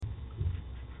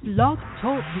Blog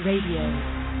Talk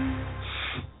Radio.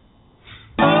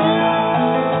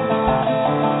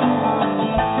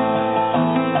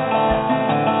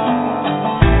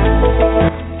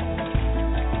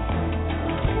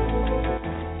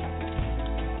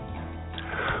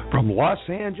 From Los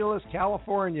Angeles,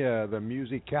 California, the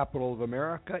music capital of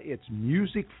America, it's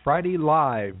Music Friday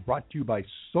Live, brought to you by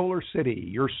Solar City,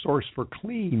 your source for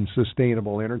clean,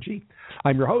 sustainable energy.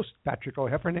 I'm your host, Patrick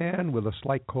O'Heffernan, with a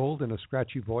slight cold and a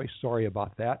scratchy voice. Sorry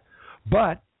about that.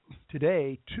 But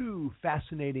today, two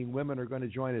fascinating women are going to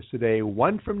join us today,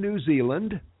 one from New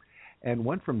Zealand and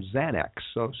one from Xanax.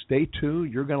 So stay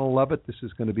tuned. You're going to love it. This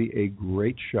is going to be a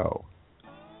great show.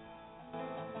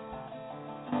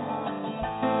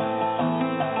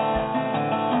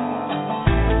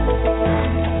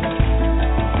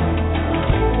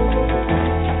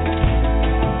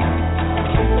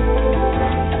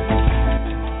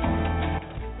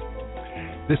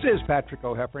 This is Patrick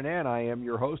O'Heffernan. I am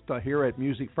your host here at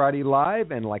Music Friday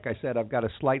Live, and like I said, I've got a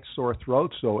slight sore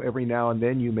throat, so every now and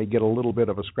then you may get a little bit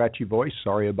of a scratchy voice.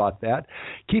 Sorry about that.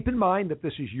 Keep in mind that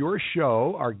this is your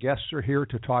show. Our guests are here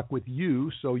to talk with you,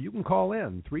 so you can call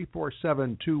in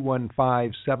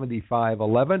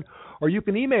 347-215-7511, or you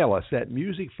can email us at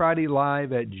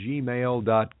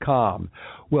musicfridaylive@gmail.com.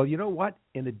 Well, you know what?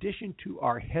 In addition to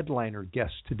our headliner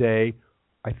guest today,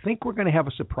 I think we're going to have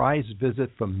a surprise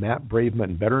visit from Matt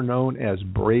Braverman, better known as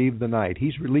Brave the Night.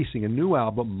 He's releasing a new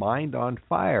album, Mind on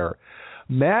Fire.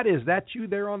 Matt, is that you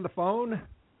there on the phone?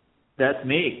 That's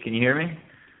me. Can you hear me?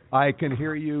 I can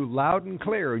hear you loud and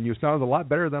clear, and you sound a lot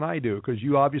better than I do because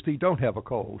you obviously don't have a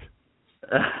cold.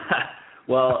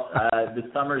 Well, the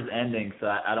summer's ending, so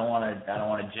I don't want to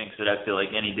jinx it. I feel like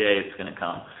any day it's going to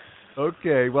come.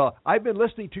 Okay, well, I've been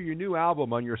listening to your new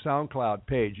album on your SoundCloud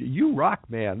page. You rock,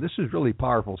 man. This is really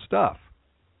powerful stuff.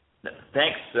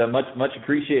 Thanks. Much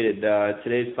appreciated.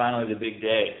 Today's finally the big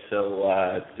day,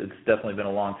 so it's definitely been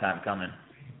a long time coming.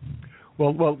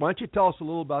 Well, why don't you tell us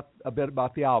a bit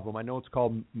about the album? I know it's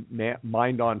called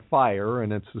Mind on Fire,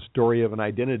 and it's the story of an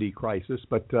identity crisis,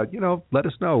 but, let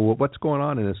us know what's going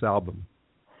on in this album.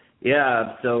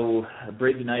 Yeah, so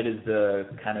Brave the Night is the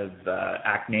kind of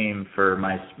act name for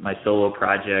my solo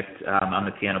project. I'm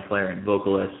a piano player and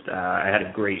vocalist. I had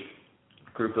a great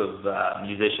group of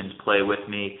musicians play with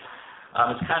me.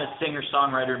 It's kind of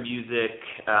singer-songwriter music.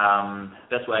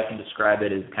 Best way I can describe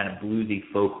it is kind of bluesy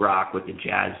folk rock with a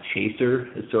jazz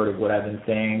chaser is sort of what I've been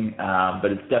saying.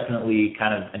 But it's definitely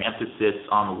kind of an emphasis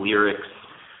on the lyrics.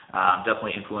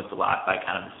 Definitely influenced a lot by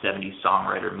kind of the 70s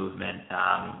songwriter movement.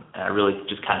 I really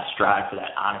just kind of strive for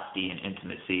that honesty and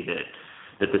intimacy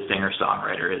that the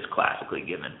singer-songwriter is classically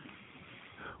given.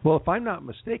 Well, if I'm not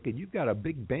mistaken, you've got a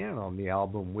big band on the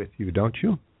album with you, don't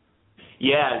you?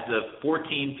 Yeah, it's a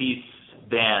 14-piece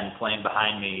band playing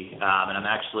behind me, and I'm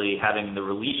actually having the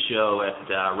release show at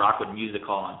Rockwood Music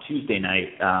Hall on Tuesday night,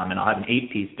 and I'll have an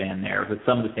 8-piece band there with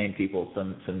some of the same people,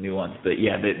 some new ones. But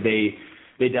yeah,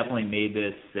 they definitely made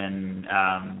this, and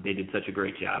they did such a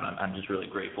great job. I'm just really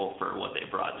grateful for what they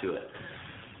brought to it.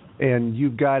 And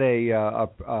you've got a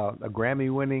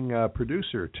Grammy-winning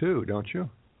producer too, don't you?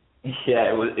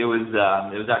 Yeah, it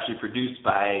was actually produced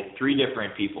by 3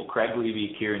 different people: Craig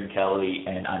Levy, Kieran Kelly,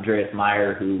 and Andreas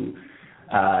Meyer, who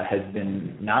has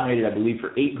been nominated, I believe,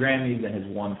 for 8 Grammys and has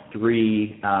won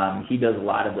 3. He does a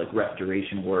lot of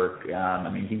restoration work.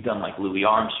 He's done Louis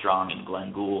Armstrong and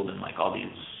Glenn Gould and all these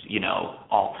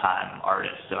all-time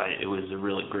artists. So it was a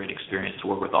really great experience to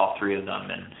work with all 3 of them,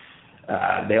 and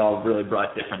they all really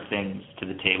brought different things to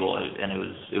the table, and it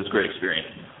was a great experience.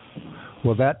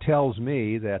 Well, that tells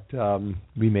me that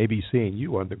we may be seeing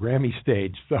you on the Grammy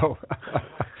stage. So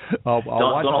don't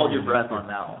hold your breath on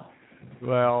that one.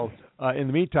 Well, in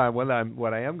the meantime, what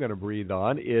I am going to breathe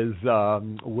on is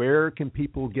where can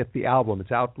people get the album?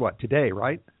 It's out today,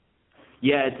 right?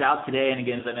 Yeah, it's out today, and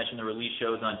again, as I mentioned, the release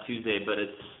show is on Tuesday, but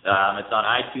it's on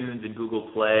iTunes and Google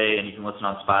Play, and you can listen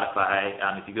on Spotify.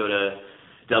 If you go to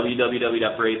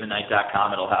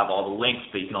www.bravethenight.com, it'll have all the links,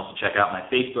 but you can also check out my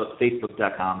Facebook,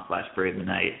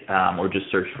 facebook.com/bravethenight, or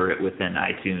just search for it within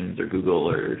iTunes or Google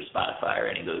or Spotify or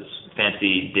any of those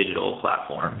fancy digital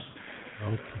platforms.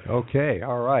 Okay,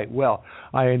 all right. Well,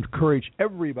 I encourage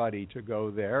everybody to go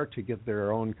there to get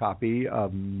their own copy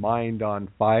of Mind on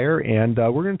Fire, and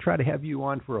we're going to try to have you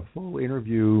on for a full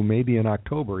interview maybe in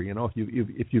October,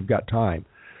 if you've got time.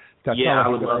 Yeah, I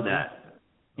would love that.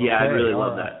 Yeah, I'd really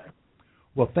love that.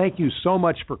 Well, thank you so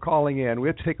much for calling in. We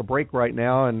have to take a break right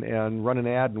now and run an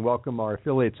ad and welcome our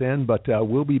affiliates in, but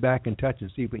we'll be back in touch and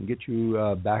see if we can get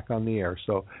you back on the air.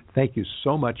 So thank you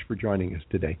so much for joining us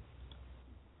today.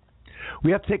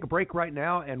 We have to take a break right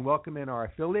now and welcome in our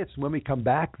affiliates. When we come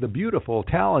back, the beautiful,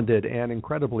 talented, and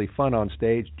incredibly fun on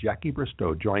stage, Jackie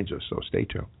Bristow joins us, so stay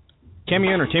tuned.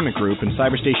 Cameo Entertainment Group and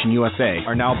Cyberstation USA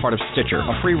are now part of Stitcher,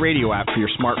 a free radio app for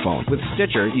your smartphone. With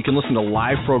Stitcher, you can listen to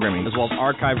live programming as well as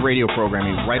archived radio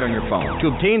programming right on your phone. To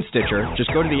obtain Stitcher,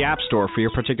 just go to the App Store for your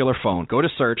particular phone. Go to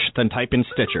search, then type in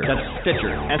Stitcher. That's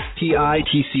Stitcher,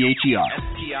 S-T-I-T-C-H-E-R.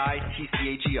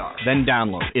 S-T-I-T-C-H-E-R. Then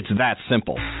download. It's that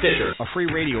simple. Stitcher, a free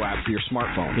radio app for your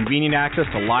smartphone. Convenient access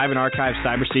to live and archived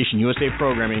Cyberstation USA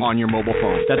programming on your mobile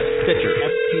phone. That's Stitcher,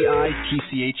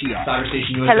 S-T-I-T-C-H-E-R.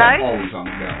 Cyberstation USA, always on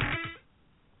the go.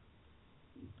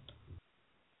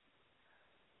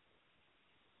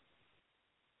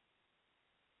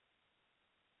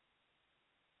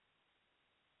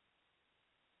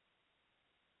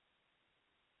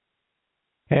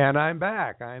 And I'm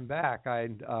back. I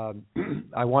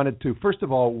wanted to, first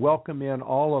of all, welcome in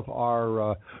all of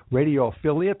our radio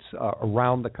affiliates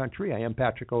around the country. I am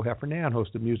Patrick O'Heffernan,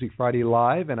 host of Music Friday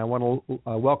Live, and I want to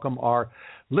welcome our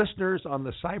listeners on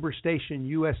the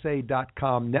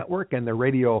CyberstationUSA.com network and the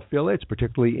radio affiliates,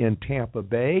 particularly in Tampa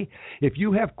Bay. If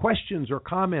you have questions or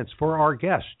comments for our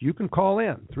guest, you can call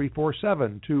in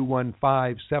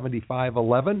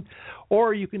 347-215-7511,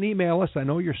 or you can email us. I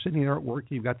know you're sitting there at work,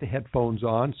 you've got the headphones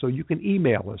on, so you can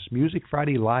email us,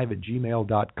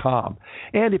 musicfridaylive@gmail.com.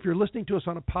 And if you're listening to us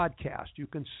on a podcast, you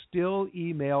can still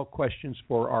email questions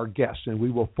for our guests, and we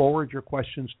will forward your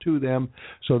questions to them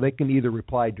so they can either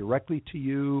reply directly to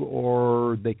you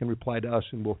or they can reply to us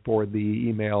and we'll forward the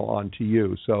email on to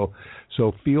you. So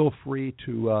feel free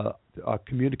to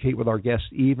communicate with our guests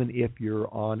even if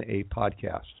you're on a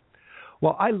podcast.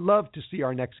 Well, I love to see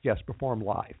our next guest perform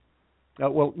live.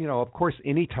 Of course,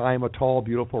 any time a tall,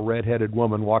 beautiful, red-headed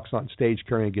woman walks on stage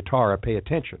carrying a guitar, I pay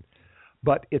attention.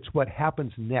 But it's what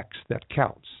happens next that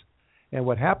counts. And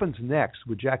what happens next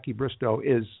with Jackie Bristow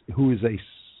who is a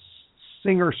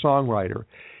singer-songwriter,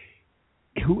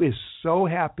 who is so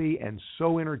happy and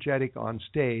so energetic on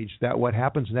stage that what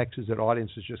happens next is that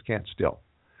audiences just can't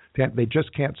They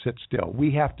just can't sit still.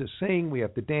 We have to sing, we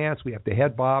have to dance, we have to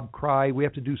head bob, cry, we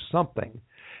have to do something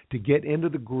to get into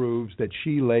the grooves that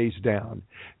she lays down.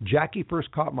 Jackie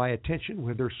first caught my attention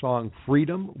with her song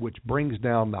Freedom, which brings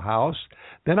down the house.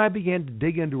 Then I began to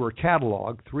dig into her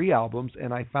catalog, 3 albums,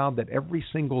 and I found that every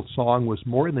single song was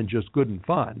more than just good and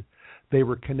fun. They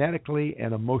were kinetically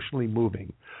and emotionally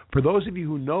moving. For those of you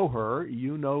who know her,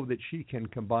 you know that she can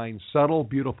combine subtle,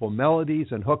 beautiful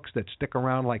melodies and hooks that stick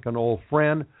around like an old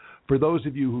friend. For those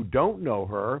of you who don't know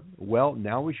her, well,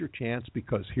 now is your chance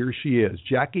because here she is.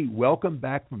 Jackie, welcome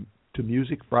back to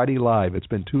Music Friday Live. It's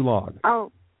been too long.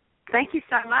 Oh, thank you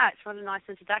so much. What a nice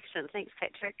introduction. Thanks,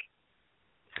 Patrick.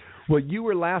 Well, you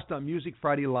were last on Music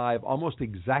Friday Live almost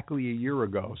exactly a year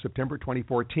ago, September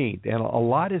 2014, and a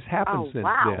lot has happened since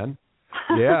then.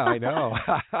 Yeah, I know.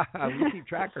 We keep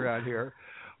track around here.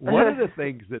 One of the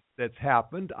things that's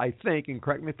happened, I think, and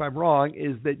correct me if I'm wrong,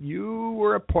 is that you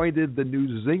were appointed the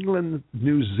New Zealand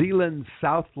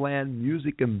Southland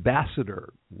Music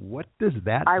Ambassador. What does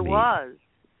that mean? I was.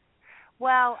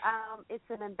 Well, it's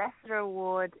an ambassador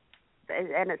award,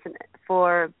 and it's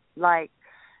for,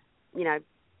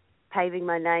 paving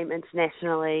my name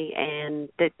internationally, and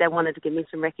they wanted to give me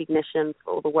some recognition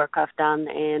for all the work I've done.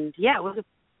 And, yeah, it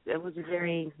was a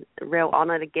very real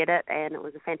honour to get it, and it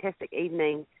was a fantastic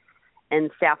evening in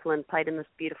Southland. Played in this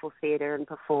beautiful theatre and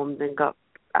performed and got,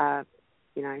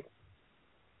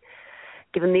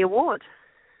 given the award.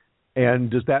 And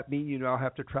does that mean you now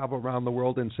have to travel around the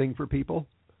world and sing for people?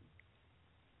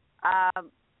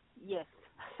 Yes.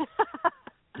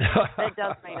 That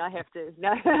does mean I have to.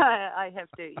 No, I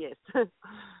have to, yes.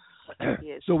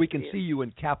 Yes. So we can see you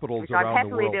in capitals around the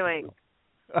world. Which I'm happily doing.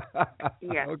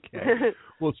 Yeah. Okay.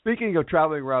 Well, speaking of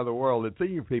traveling around the world and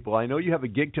singing for people, I know you have a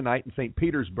gig tonight in St.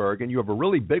 Petersburg, and you have a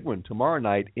really big one tomorrow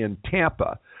night in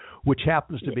Tampa, which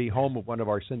happens to be home of one of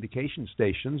our syndication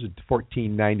stations at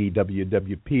 1490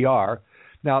 WWPR.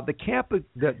 Now, the Tampa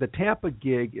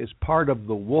gig is part of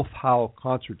the Wolf Howl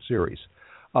concert series.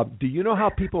 Do you know how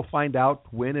people find out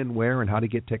when and where and how to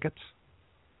get tickets?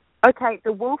 Okay,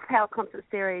 the Wolf Howl concert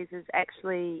series is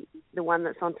actually the one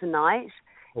that's on tonight.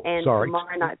 And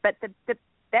tomorrow night. But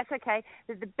that's okay.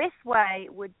 The best way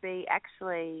would be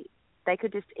actually they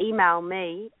could just email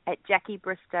me at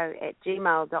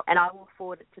jackiebristow@gmail.com, and I will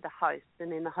forward it to the host,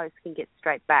 and then the host can get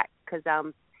straight back because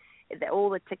all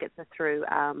the tickets are through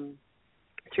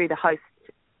the host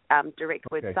direct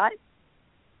website.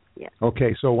 Yeah.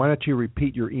 Okay, so why don't you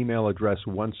repeat your email address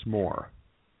once more?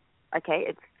 Okay,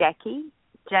 it's Jackie,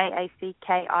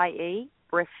 Jackie,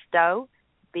 Bristow,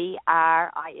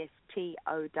 BRISTOW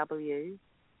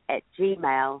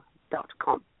 @gmail.com.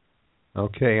 .com.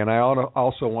 Okay, and I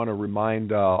also want to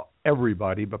remind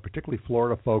everybody, but particularly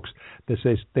Florida folks, that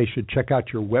they should check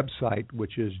out your website,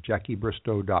 which is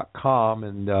JackieBristow.com,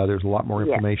 and there's a lot more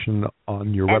information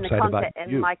on your website about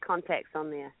you. And my contacts on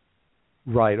there.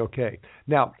 Right, okay.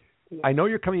 Now, I know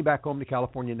you're coming back home to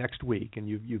California next week, and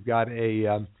you've got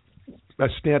a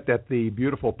stint at the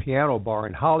beautiful Piano Bar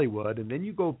in Hollywood, and then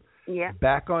you go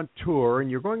back on tour,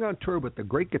 and you're going on tour with the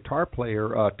great guitar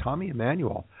player, Tommy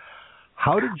Emmanuel.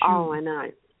 How did you? Oh, I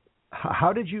know.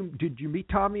 How did you meet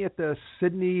Tommy at the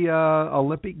Sydney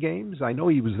Olympic Games? I know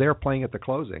he was there playing at the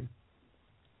closing.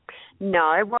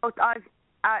 No, well,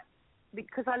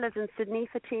 because I lived in Sydney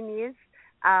for 10 years,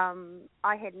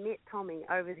 I had met Tommy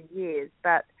over the years,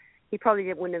 but he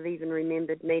probably wouldn't have even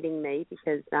remembered meeting me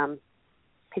because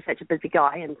he's such a busy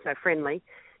guy and so friendly,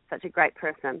 such a great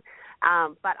person.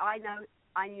 But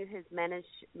I knew his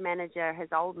manager, his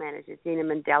old manager, Gina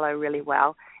Mandello, really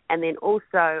well. And then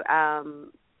also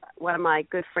one of my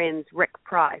good friends, Rick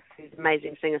Price, who's an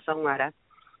amazing singer-songwriter.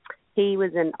 He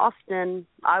was in Austin.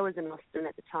 I was in Austin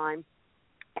at the time.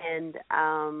 And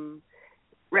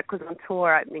Rick was on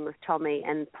tour opening with Tommy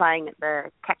and playing at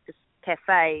the Cactus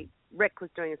Cafe. Rick was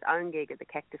doing his own gig at the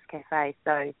Cactus Cafe.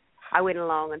 So I went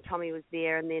along and Tommy was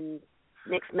there. And then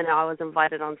next minute I was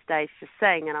invited on stage to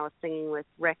sing, and I was singing with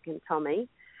Rick and Tommy.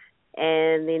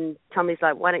 And then Tommy's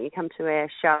like, why don't you come to our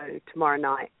show tomorrow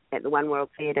night at the One World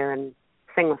Theatre and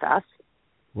sing with us?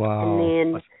 Wow.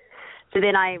 And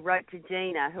then I wrote to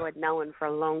Gina, who I'd known for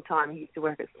a long time. He used to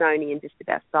work at Sony and just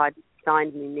about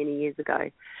signed me many years ago.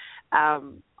 I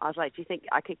was like, do you think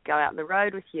I could go out on the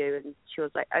road with you? And she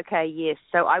was like, okay, yes.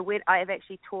 So I have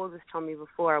actually toured with Tommy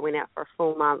before. I went out for a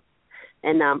full month.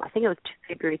 And I think it was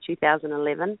February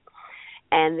 2011.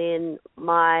 And then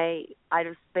I'd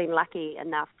have been lucky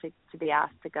enough to be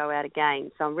asked to go out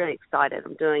again. So I'm really excited.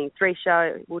 I'm doing 2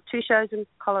 shows in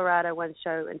Colorado, 1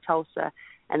 show in Tulsa,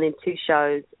 and then 2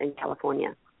 shows in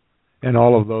California. And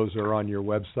all of those are on your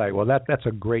website. Well, that's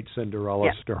a great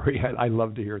Cinderella story. I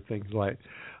love to hear things like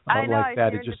I know, like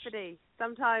that. Serendipity.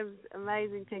 Sometimes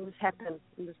amazing things happen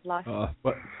in this life.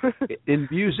 But in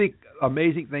music,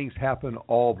 amazing things happen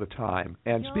all the time.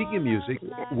 And speaking of music,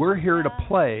 we're here to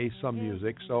play some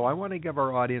music, so I want to give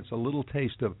our audience a little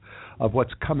taste of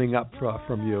what's coming up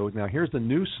from you. Now, here's the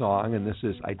new song, and this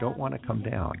is I Don't Want to Come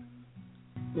Down.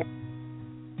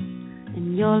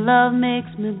 And your love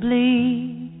makes me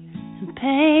bleed and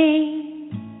pain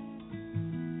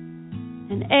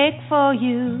and ache for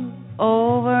you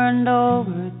over and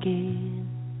over again.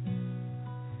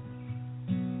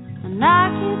 And I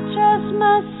can't trust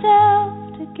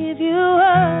myself to give you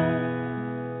up.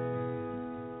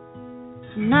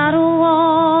 And I don't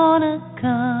wanna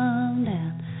come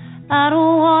down. I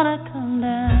don't wanna come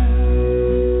down.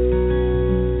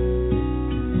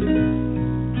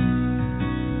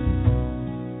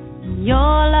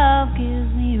 Your love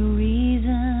gives me a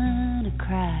reason to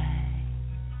cry.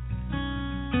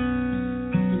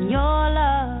 And your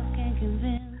love can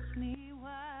convince me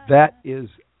why. That is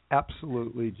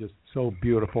absolutely just so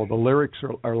beautiful. The lyrics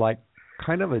are like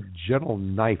kind of a gentle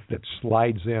knife that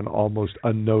slides in almost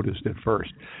unnoticed at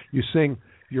first. You sing,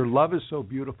 your love is so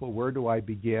beautiful, where do I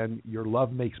begin? Your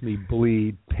love makes me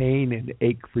bleed, pain and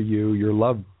ache for you. Your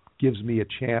love gives me a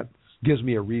chance, gives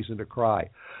me a reason to cry.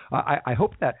 I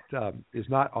hope that is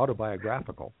not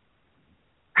autobiographical.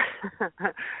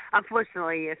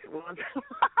 Unfortunately, yes, it was.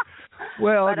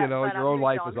 Well, but your own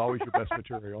life is always your best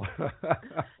material.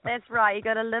 That's right. You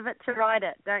got to live it to write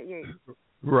it, don't you?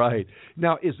 Right.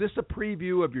 Now, is this a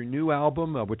preview of your new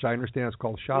album, which I understand is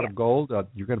called Shot of Gold?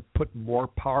 You're going to put more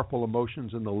powerful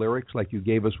emotions in the lyrics like you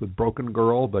gave us with Broken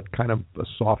Girl, but kind of a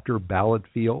softer ballad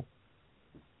feel?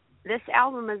 This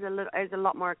album is a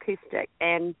lot more acoustic,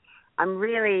 and I'm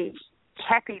really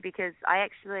happy because I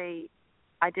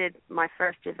did my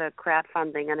first ever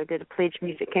crowdfunding, and I did a pledge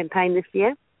music campaign this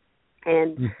year,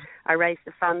 and I raised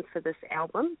the funds for this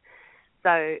album.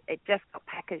 So it just got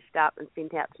packaged up and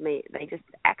sent out to me. They just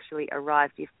actually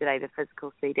arrived yesterday, the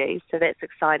physical CDs, so that's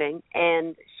exciting.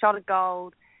 And Shot of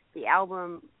Gold, the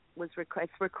album was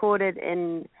recorded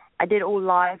I did all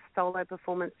live solo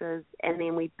performances, and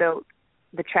then we built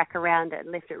the track around it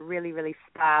and left it really, really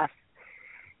sparse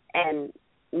and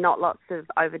not lots of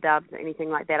overdubs or anything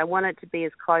like that. I want it to be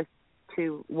as close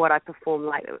to what I perform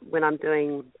like when I'm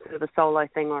doing sort of a solo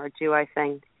thing or a duo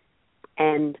thing.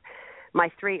 And my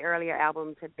 3 earlier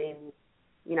albums have been,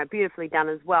 beautifully done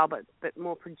as well, but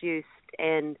more produced,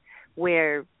 and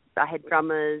where I had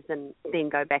drummers and then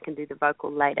go back and do the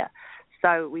vocal later.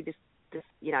 So we just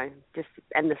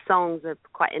and the songs are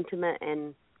quite intimate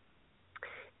and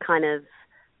kind of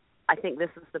I think this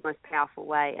is the most powerful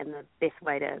way, and the best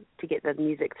way to get the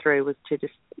music through was to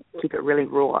just keep it really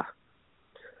raw.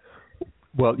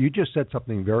 Well, you just said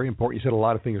something very important. You said a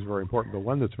lot of things very important, but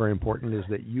one that's very important is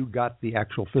that you got the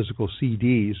actual physical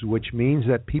CDs, which means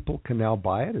that people can now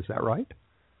buy it. Is that right?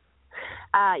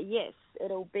 Yes,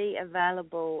 it'll be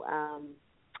available.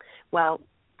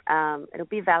 It'll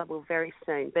be available very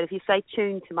soon. But if you stay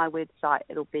tuned to my website,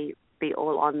 it'll be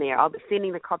all on there. I'll be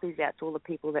sending the copies out to all the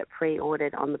people that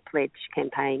pre-ordered on the Pledge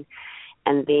campaign,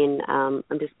 and then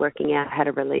I'm just working out how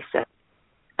to release it.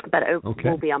 But it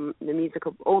will be on the music.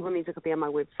 All the music will be on my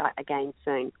website again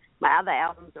soon. My other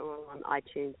albums are all on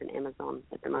iTunes and Amazon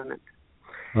at the moment.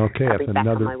 Okay, I'll be back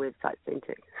on my website soon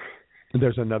too.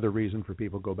 There's another reason for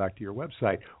people to go back to your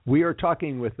website. We are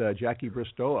talking with Jackie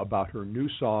Bristow about her new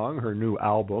song, her new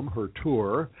album, her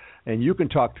tour, and you can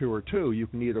talk to her too. You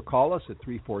can either call us at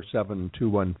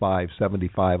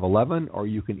 347-215-7511, or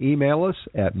you can email us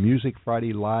at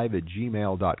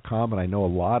musicfridaylive@gmail.com. And I know a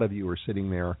lot of you are sitting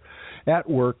there at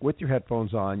work with your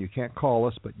headphones on. You can't call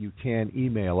us, but you can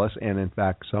email us, and in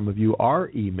fact, some of you are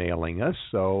emailing us.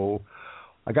 So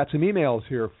I got some emails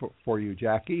here for you,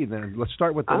 Jackie. Then let's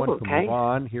start with the one from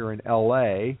Ron here in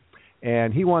L.A.,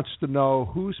 and he wants to know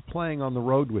who's playing on the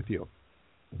road with you.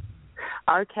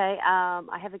 Okay,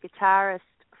 I have a guitarist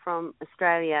from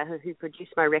Australia who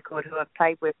produced my record, who I've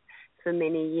played with for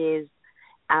many years,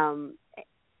 and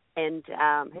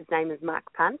his name is Mark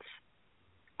Punch,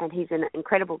 and he's an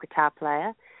incredible guitar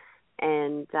player,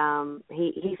 and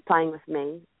he's playing with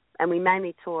me, and we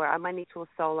mainly tour. I mainly tour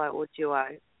solo or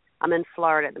duo. I'm in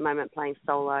Florida at the moment playing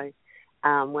solo.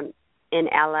 When in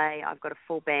LA, I've got a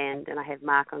full band, and I have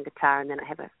Mark on guitar, and then I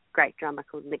have a great drummer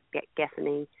called Nick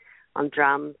Gaffney on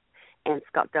drums, and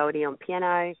Scott Doherty on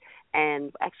piano,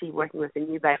 and actually working with a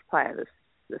new bass player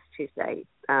this Tuesday,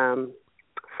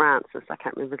 Francis. I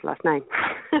can't remember his last name.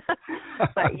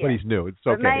 but he's new. It's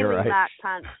okay. Mainly right. Mark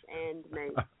Punch and me.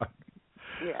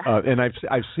 Yeah. And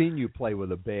I've seen you play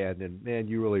with a band, and man,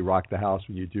 you really rock the house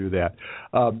when you do that.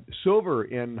 Silver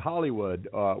in Hollywood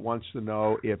wants to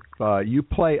know if you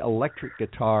play electric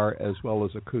guitar as well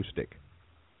as acoustic.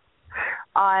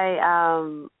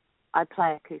 I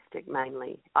play acoustic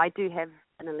mainly. I do have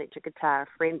an electric guitar. A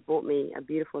friend bought me a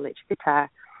beautiful electric guitar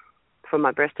for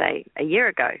my birthday a year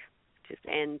ago,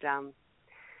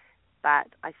 but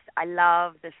I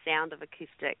love the sound of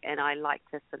acoustic, and I like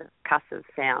the sort of cussive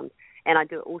sound. And I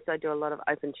also do a lot of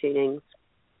open tunings.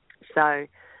 So,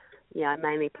 yeah, I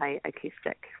mainly play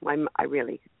acoustic. I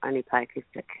really only play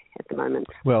acoustic at the moment.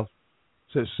 Well,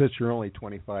 since you're only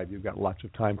 25, you've got lots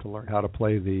of time to learn how to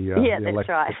play the electric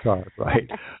guitar, right?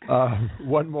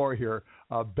 One more here.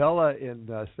 Bella in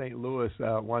St. Louis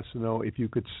wants to know if you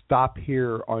could stop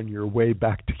here on your way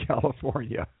back to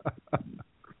California.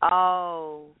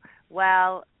 Oh,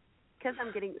 well, because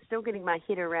I'm still getting my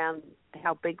head around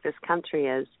how big this country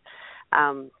is.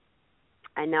 I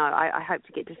know I hope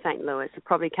to get to St. Louis. I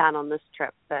probably can't on this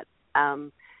trip, but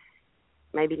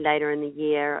maybe later in the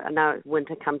year. I know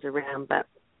winter comes around, but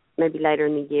maybe later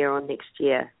in the year or next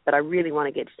year. But I really want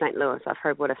to get to St. Louis. I've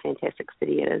heard what a fantastic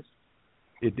city it is.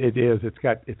 It is.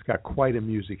 It's got quite a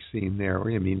music scene there.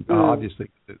 I mean, obviously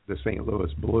the St.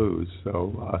 Louis blues.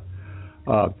 So,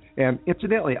 and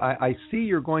incidentally, I see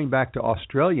you're going back to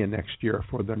Australia next year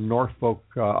for the Norfolk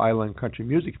Island Country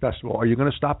Music Festival. Are you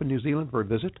going to stop in New Zealand for a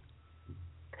visit?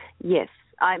 Yes,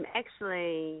 I'm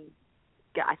actually.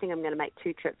 I think I'm going to make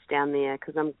 2 trips down there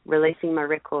because I'm releasing my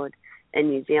record in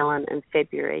New Zealand in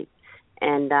February,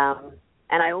 and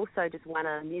I also just won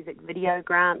a music video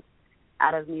grant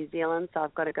out of New Zealand, so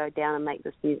I've got to go down and make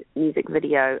this music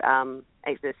video.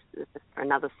 This is for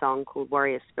another song called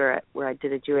Warrior Spirit, where I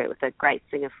did a duet with a great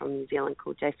singer from New Zealand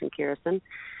called Jason Kerrison.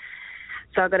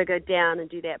 So I've got to go down and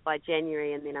do that by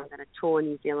January, and then I'm going to tour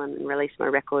New Zealand and release my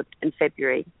record in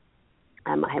February.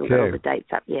 I haven't got all the dates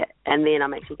up yet. And then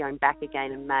I'm actually going back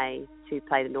again in May to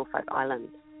play the Norfolk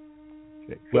Islands.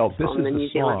 Okay. Well, this is the New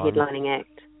Zealand headlining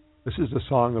act. This is a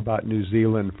song about New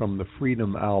Zealand from the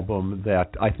Freedom album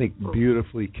that I think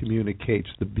beautifully communicates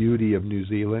the beauty of New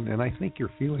Zealand, and I think your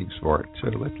feelings for it. So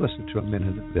let's listen to a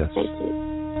minute of this. Thank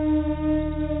you.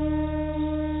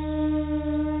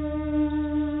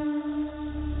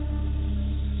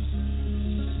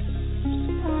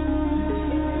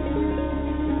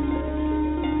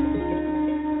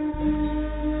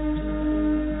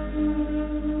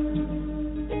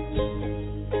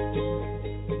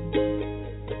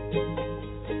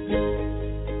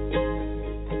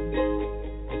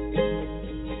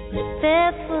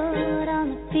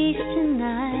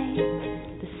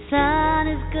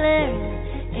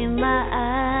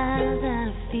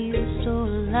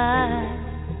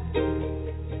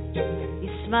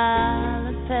 smile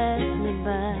and pass me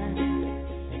by.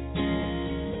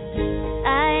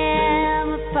 I am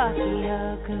a pocky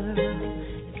hawker.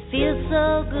 It feels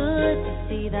so good to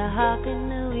see the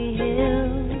Hockanui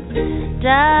Hills.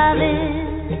 Darling,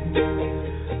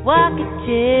 walk a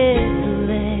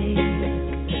Lake.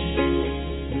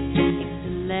 It's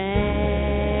the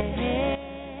land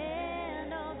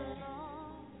of the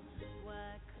long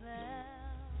white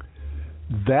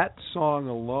cloud. That song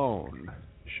alone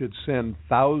should send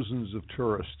thousands of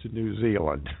tourists to New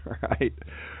Zealand, right?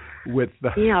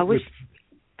 I wish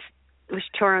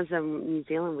Tourism New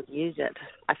Zealand would use it.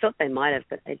 I thought they might have,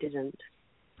 but they didn't.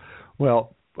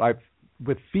 Well,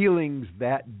 with feelings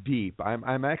that deep,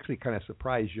 I'm actually kind of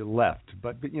surprised you left.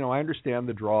 But I understand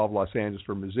the draw of Los Angeles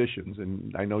for musicians,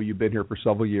 and I know you've been here for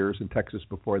several years in Texas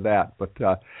before that. But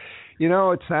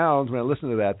it sounds when I listen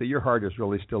to that your heart is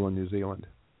really still in New Zealand.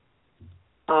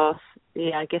 Oh,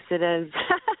 yeah, I guess it is.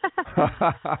 Well,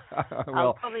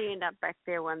 I'll probably end up back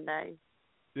there one day.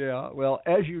 Yeah, well,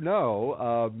 as you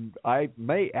know, I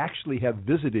may actually have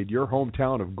visited your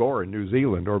hometown of Gore in New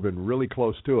Zealand or been really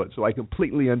close to it, so I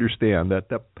completely understand that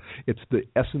it's the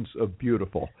essence of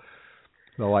beautiful.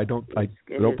 So I don't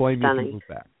blame you to move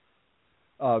back.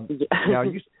 Now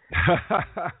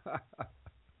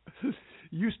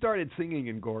you started singing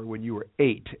in Gore when you were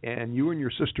 8, and you and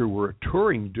your sister were a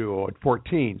touring duo at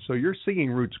 14, so your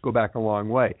singing roots go back a long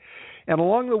way. And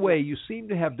along the way, you seem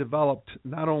to have developed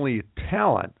not only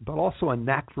talent, but also a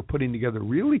knack for putting together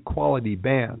really quality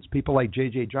bands, people like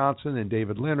J.J. Johnson and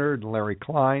David Leonard and Larry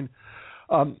Klein.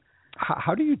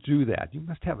 How do you do that? You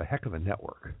must have a heck of a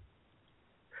network.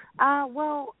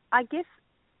 Well, I guess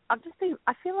I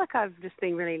feel like I've just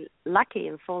been really lucky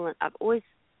and fallen. I've always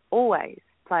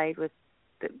played with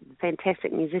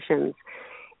fantastic musicians,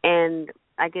 and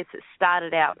I guess it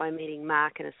started out by meeting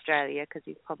Mark in Australia, because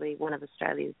he's probably one of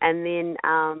Australia's, and then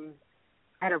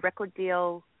had a record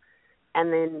deal,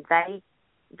 and then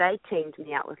they teamed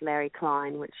me out with Larry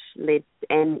Klein,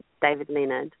 and David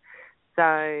Leonard. So,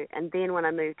 and then when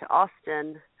I moved to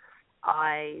Austin,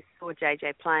 I saw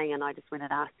JJ playing, and I just went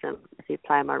and asked him if he'd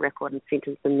play on my record and sent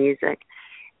him some music.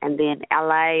 And then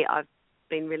LA, I've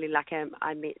been really lucky.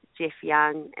 I met Jeff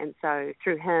Young, and so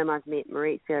through him I've met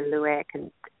Maurizio Luac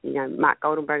and Mark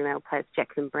Goldenberg, and they all play with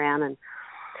Jackson Brown. And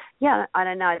I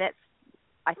don't know, that's,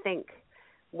 I think,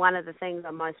 one of the things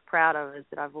I'm most proud of is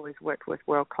that I've always worked with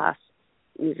world-class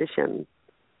musicians.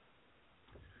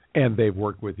 And they've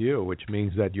worked with you, which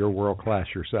means that you're world-class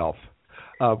yourself.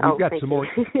 We've got some more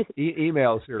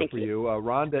emails here for you.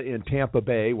 Rhonda in Tampa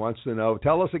Bay wants to know,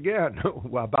 tell us again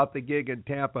about the gig in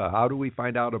Tampa. How do we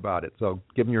find out about it? So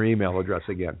give them your email address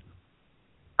again.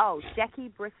 Jackie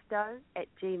Bristow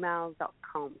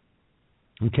 @gmail.com.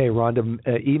 Okay, Rhonda,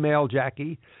 email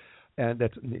Jackie, and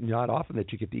that's not often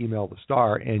that you get to email the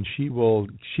star, and she will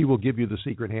give you the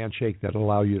secret handshake that'll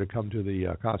allow you to come to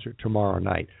the concert tomorrow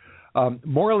night.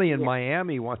 Morley in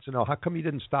Miami wants to know, how come you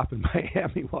didn't stop in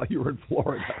Miami while you were in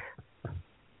Florida?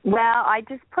 Well, I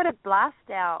just put a blast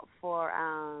out for,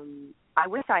 I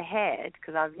wish I had,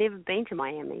 because I've never been to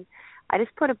Miami. I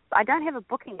don't have a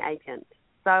booking agent,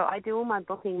 so I do all my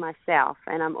booking myself,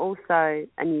 and I'm also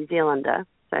a New Zealander,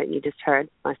 so you just heard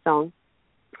my song.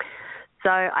 So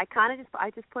I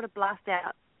just put a blast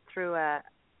out through a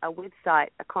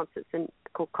website, called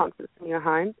Concerts in Your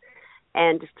Home,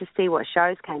 and just to see what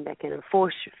shows came back in. And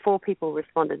four people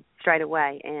responded straight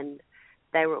away, and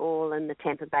they were all in the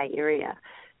Tampa Bay area.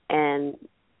 And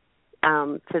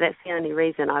so that's the only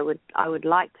reason I would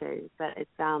like to. But it's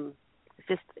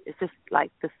just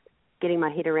like this, getting my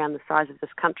head around the size of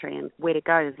this country and where to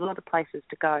go. There's a lot of places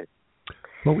to go.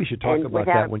 Well, we should talk about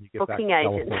that when you get back to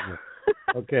California.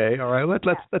 Okay, all right.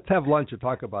 Let's have lunch and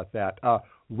talk about that.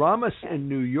 Ramos in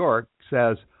New York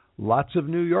says, lots of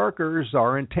New Yorkers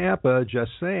are in Tampa.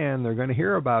 Just saying, they're going to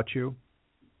hear about you.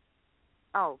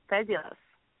 Oh, fabulous.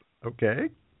 Okay,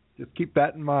 just keep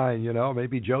that in mind.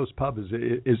 Maybe Joe's Pub is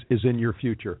in your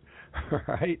future,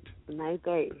 right?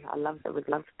 Maybe. Would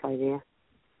love to play there.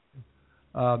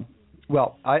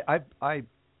 Well, I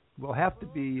will have to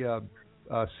be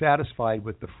satisfied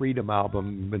with the Freedom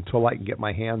album until I can get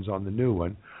my hands on the new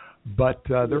one. But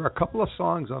there are a couple of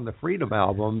songs on the Freedom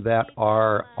album that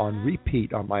are on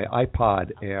repeat on my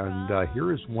iPod, and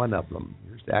here is one of them.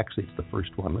 It's the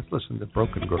first one. Let's listen to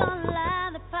Broken Girl for a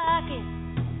minute.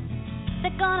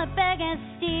 They're gonna beg and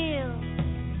steal.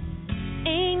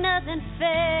 Ain't nothing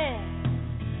fair.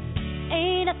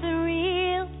 Ain't nothing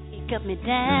real. You cut me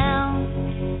down.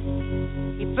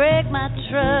 You break my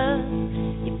trust.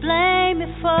 You blame me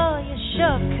for your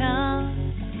shortcomings.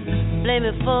 Blame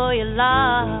me for your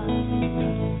loss.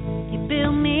 You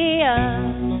build me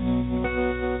up.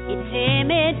 tear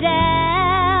me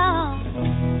down.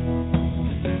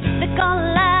 They're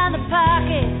gonna line the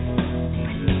pockets,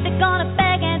 they're gonna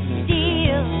beg and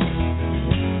steal.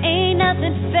 Ain't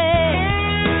nothing fair,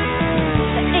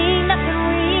 there ain't nothing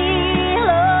real. Oh,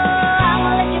 I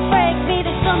won't let you break me,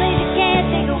 there's something you can't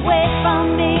take away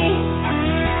from me.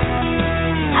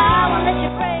 I won't let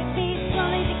you break me,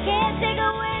 something you can't take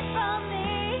away from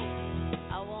me.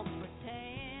 I won't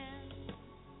pretend.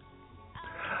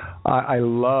 I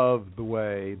love the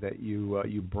way that you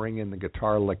bring in the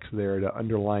guitar licks there to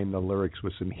underline the lyrics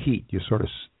with some heat. You sort of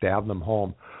stab them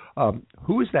home.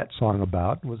 Who is that song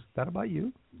about? Was that about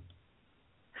you?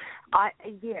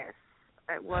 Yes,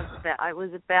 it was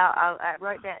about. I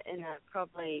wrote that in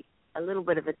probably a little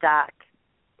bit of a dark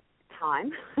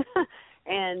time,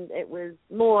 and it was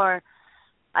more.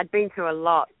 I'd been through a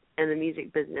lot in the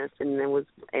music business, and there was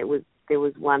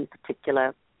one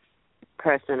particular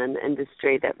person in the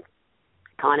industry that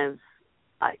kind of,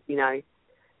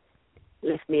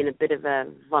 left me in a bit of a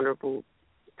vulnerable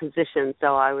position.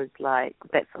 So I was like,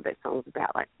 that's what that song's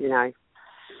about, Well,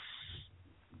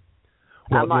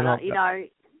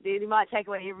 you might take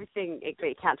away everything, but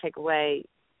you can't take away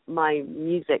my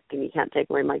music, and you can't take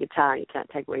away my guitar, and you can't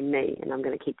take away me, and I'm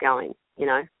going to keep going,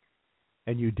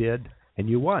 And you did, and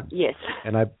you won. Yes.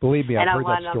 And believe me, I've heard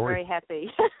that story. I'm very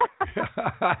happy.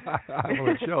 Well,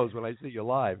 it shows when I see you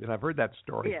live, and I've heard that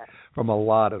story from a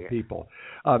lot of people.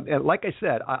 And like I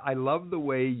said, I love the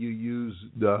way you use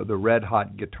the red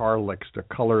hot guitar licks to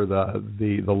color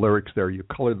the lyrics there. You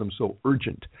color them so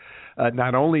urgent.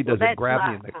 Not only does it grab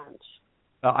me in the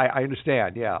I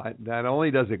understand, yeah. Not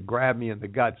only does it grab me in the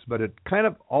guts, but it kind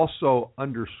of also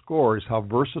underscores how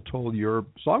versatile your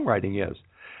songwriting is.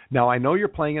 Now, I know you're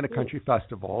playing in a country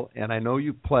festival, and I know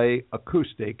you play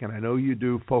acoustic, and I know you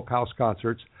do folk house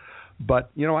concerts, but,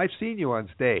 I've seen you on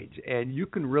stage, and you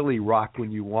can really rock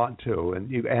when you want to,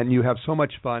 and you have so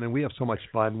much fun, and we have so much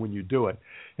fun when you do it.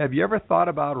 Have you ever thought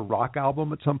about a rock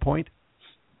album at some point?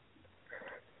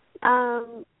 No,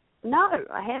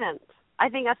 I haven't. I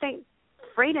think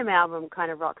Freedom album kind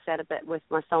of rocks out a bit with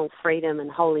my song Freedom and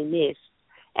Holy Nest,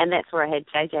 and that's where I had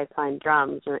JJ playing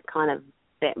drums, and it kind of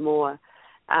that more.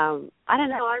 I don't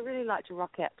know. I really like to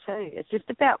rock out too. It's just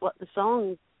about what the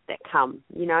songs that come,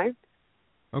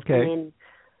 Okay. And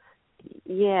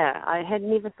then, I had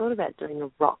never thought about doing a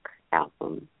rock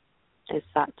album as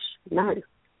such. No,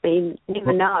 you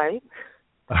never know.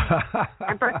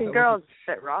 And Broken Girls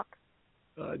that rock.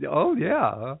 Oh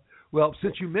yeah. Well,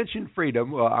 since you mentioned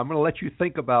Freedom, I'm going to let you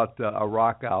think about a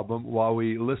rock album while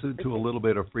we listen to a little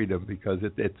bit of Freedom, because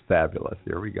it's fabulous.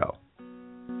 Here we go.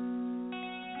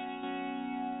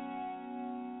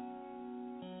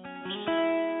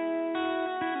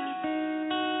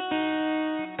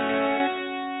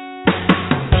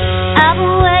 I've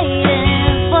been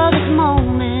waiting for this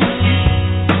moment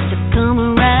to come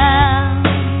around.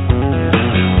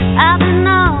 I've been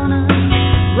on a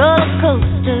roller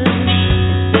coaster,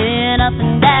 it's been up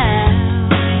and down,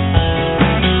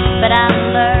 but I'm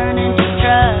learning to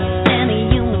trust in the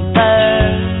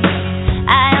universe.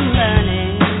 I am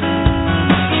learning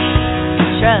to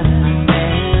trust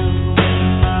myself,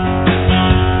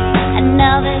 and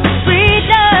now there's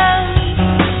freedom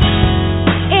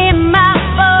in my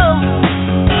bones.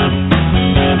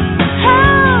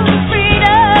 Oh,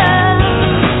 freedom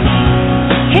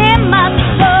in my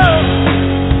soul,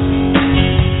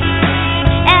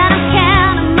 and I'm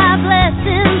counting my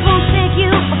blessings, won't take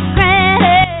you for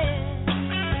granted.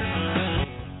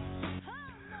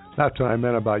 That's what I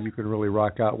meant about you can really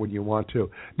rock out when you want to.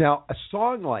 Now, a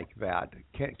song like that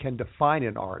can define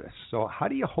an artist. So how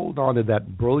do you hold on to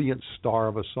that brilliant star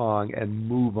of a song and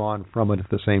move on from it at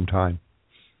the same time?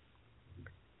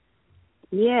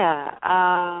 Yeah.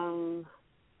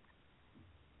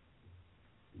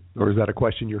 Or is that a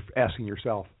question you're asking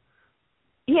yourself?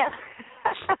 Yeah.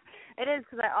 It is,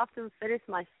 because I often finish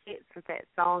my sets with that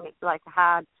song. It's like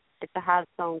it's a hard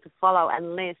song to follow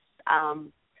unless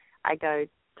I go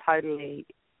totally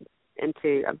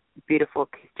into a beautiful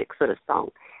acoustic sort of song.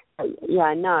 So, yeah,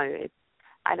 I know.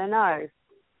 I don't know.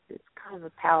 It's kind of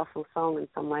a powerful song in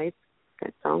some ways,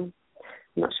 that song.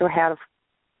 I'm not sure how to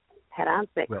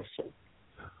answer that question.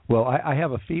 Well, I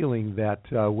have a feeling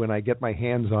that when I get my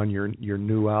hands on your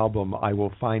new album, I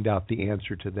will find out the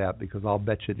answer to that, because I'll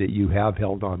bet you that you have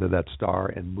held on to that star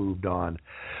and moved on.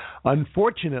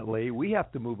 Unfortunately, we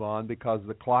have to move on because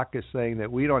the clock is saying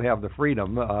that we don't have the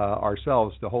freedom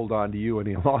ourselves to hold on to you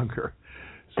any longer.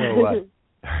 So,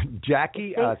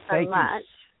 Jackie, thanks so much.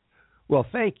 Well,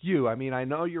 thank you. I mean, I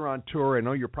know you're on tour. I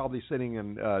know you're probably sitting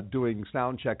and doing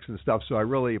sound checks and stuff, so I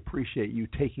really appreciate you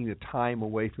taking the time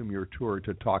away from your tour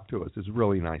to talk to us. It's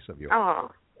really nice of you. Oh,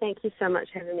 thank you so much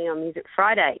for having me on Music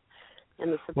Friday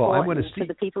and the support for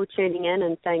the people tuning in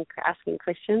and asking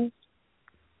questions.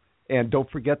 And don't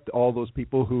forget all those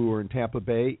people who are in Tampa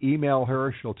Bay. Email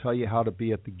her. She'll tell you how to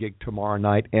be at the gig tomorrow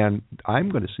night. And I'm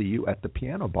going to see you at the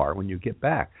piano bar when you get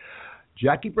back.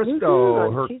 Jackie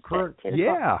Bristow, her current,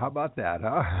 how about that,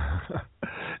 huh?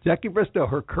 Jackie Bristow,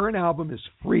 her current album is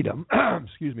Freedom.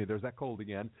 Excuse me, there's that cold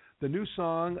again. The new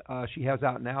song she has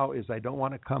out now is I Don't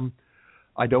Want to Come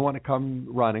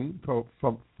Running. For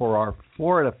our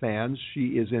Florida fans,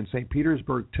 she is in St.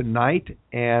 Petersburg tonight,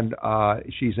 and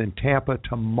she's in Tampa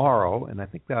tomorrow. And I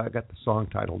think that I got the song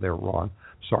title there wrong.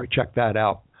 Sorry, check that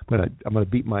out. I'm gonna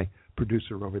beat my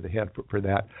producer over the head for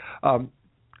that.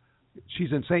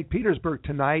 She's in St. Petersburg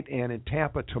tonight and in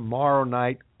Tampa tomorrow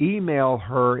night. Email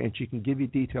her, and she can give you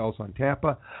details on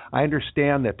Tampa. I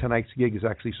understand that tonight's gig is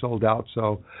actually sold out,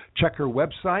 so check her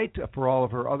website for all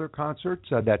of her other concerts.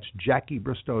 That's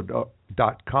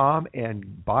JackieBristow.com,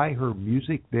 and buy her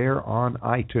music there on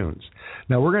iTunes.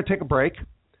 Now, we're going to take a break,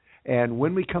 and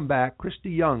when we come back, Krysta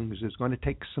Youngs is going to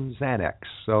take some Xanax,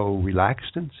 so relax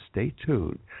and stay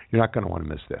tuned. You're not going to want to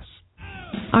miss this.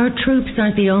 Our troops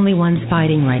aren't the only ones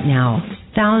fighting right now.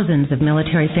 Thousands of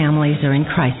military families are in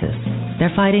crisis.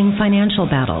 They're fighting financial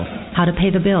battles, how to pay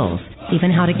the bills, even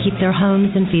how to keep their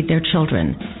homes and feed their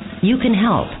children. You can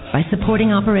help by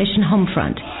supporting Operation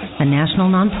Homefront, a national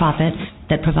nonprofit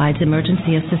that provides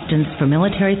emergency assistance for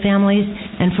military families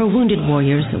and for wounded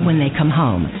warriors when they come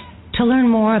home. To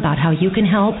learn more about how you can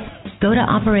help, go to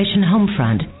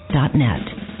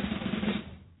OperationHomefront.net.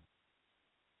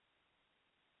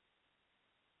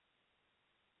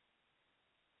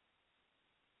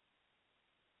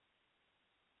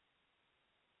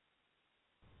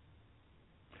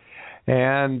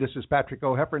 And this is Patrick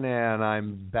O'Heffernan.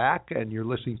 I'm back, and you're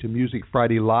listening to Music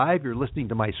Friday Live. You're listening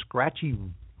to my scratchy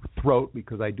throat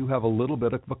because I do have a little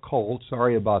bit of a cold.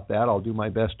 Sorry about that. I'll do my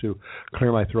best to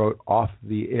clear my throat off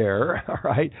the air. All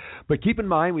right. But keep in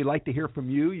mind, we'd like to hear from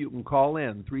you. You can call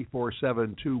in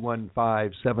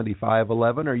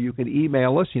 347-215-7511, or you can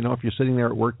email us. You know, if you're sitting there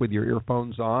at work with your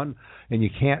earphones on and you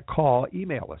can't call,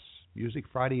 email us.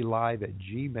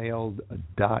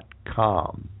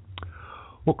 musicfridaylive@gmail.com.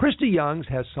 Well, Krysta Youngs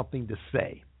has something to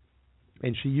say,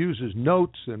 and she uses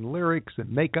notes and lyrics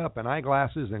and makeup and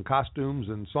eyeglasses and costumes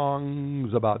and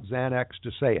songs about Xanax to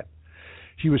say it.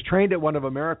 She was trained at one of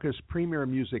America's premier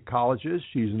music colleges.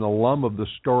 She's an alum of the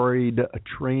storied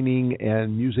training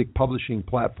and music publishing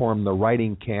platform, The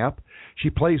Writing Camp. She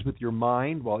plays with your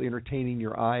mind while entertaining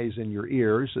your eyes and your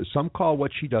ears. Some call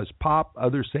what she does pop.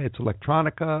 Others say it's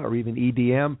electronica or even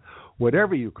EDM.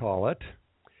 Whatever you call it,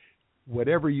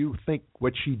 whatever you think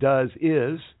what she does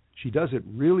is, she does it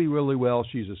really, really well.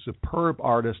 She's a superb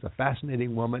artist, a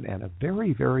fascinating woman, and a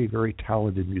very, very, very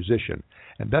talented musician.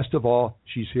 And best of all,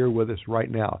 she's here with us right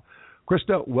now.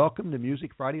 Krysta, welcome to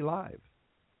Music Friday Live.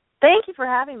 Thank you for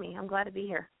having me. I'm glad to be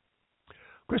here.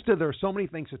 Krysta, there are so many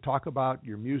things to talk about,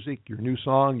 your music, your new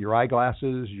song, your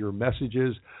eyeglasses, your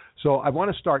messages. So I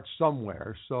want to start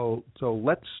somewhere. So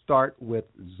let's start with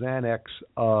Xanax,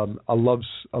 a love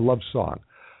song.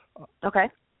 Okay.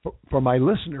 For my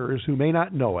listeners who may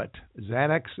not know it,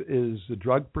 Xanax is a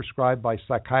drug prescribed by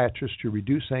psychiatrists to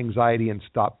reduce anxiety and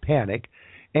stop panic.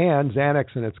 And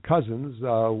Xanax and its cousins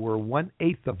were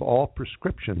 1/8 of all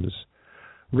prescriptions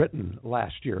written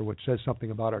last year, which says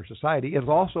something about our society. It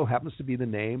also happens to be the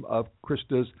name of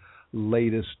Krysta's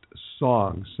latest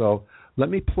song. So let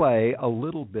me play a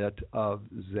little bit of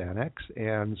Xanax,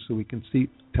 and so we can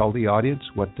tell the audience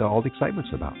what all the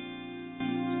excitement's about.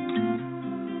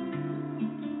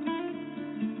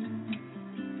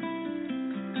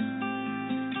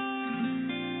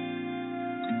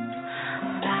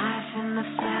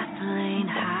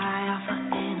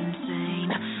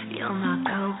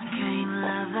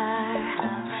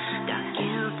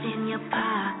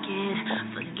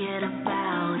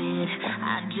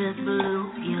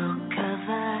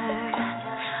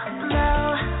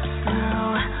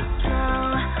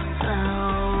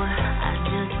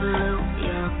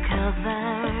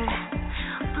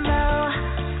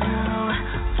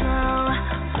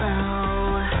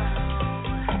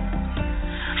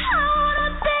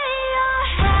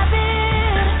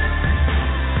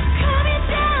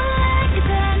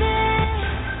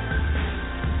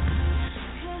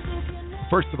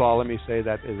 First of all, let me say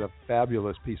that is a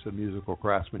fabulous piece of musical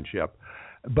craftsmanship.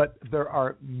 But there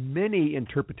are many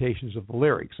interpretations of the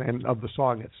lyrics and of the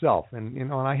song itself. And,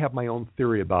 and I have my own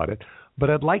theory about it. But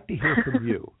I'd like to hear from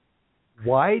you.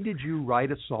 Why did you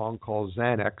write a song called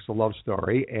Xanax, a love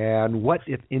story, and what,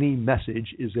 if any,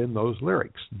 message is in those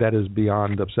lyrics that is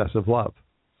beyond obsessive love?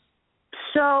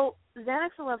 So Xanax,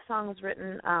 a love song was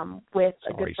written with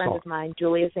a good friend of mine,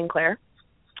 Julia Sinclair.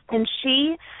 And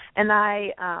she and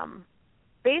I,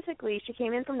 basically, she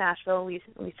came in from Nashville. We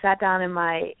sat down in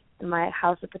my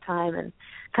house at the time and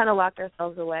kind of locked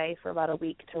ourselves away for about a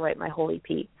week to write my whole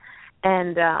EP.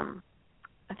 And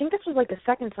I think this was like the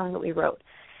second song that we wrote.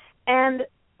 And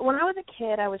when I was a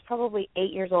kid, I was probably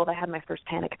 8 years old, I had my first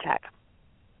panic attack.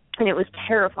 And it was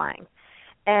terrifying.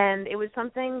 And it was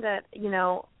something that,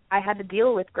 I had to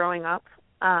deal with growing up,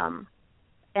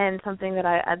 and something that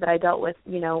I dealt with,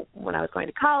 when I was going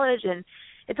to college. And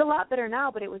it's a lot better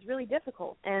now, but it was really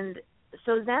difficult. And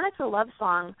so Xanax, a love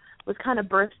song, was kind of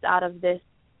birthed out of this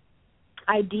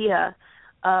idea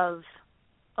of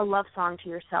a love song to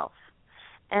yourself.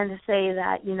 And to say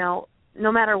that,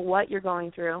 no matter what you're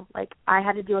going through, like I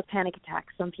had to deal with panic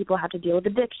attacks. Some people have to deal with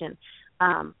addiction,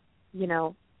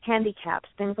 handicaps,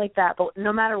 things like that. But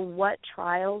no matter what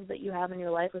trials that you have in your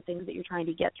life or things that you're trying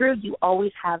to get through, you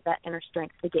always have that inner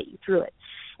strength to get you through it.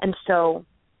 And so,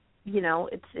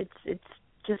 it's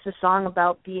just a song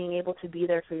about being able to be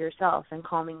there for yourself and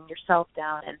calming yourself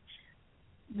down. And,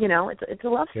 it's a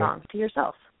love song to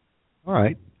yourself. All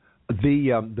right.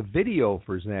 The video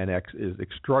for Xanax is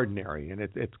extraordinary, and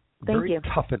it's very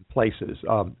tough in places.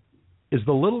 Is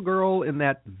the little girl in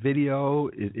that video,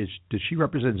 does she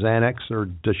represent Xanax, or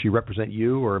does she represent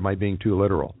you, or am I being too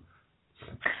literal?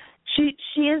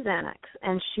 She is Xanax,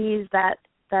 and she's that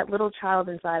little child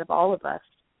inside of all of us,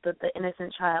 the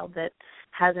innocent child that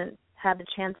hasn't had the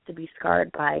chance to be scarred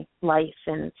by life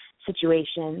and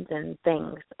situations and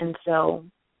things. And so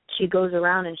she goes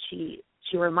around and she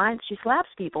slaps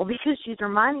people because she's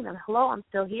reminding them, hello, I'm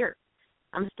still here.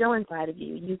 I'm still inside of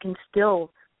you. You can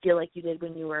still feel like you did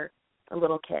when you were a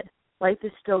little kid. Life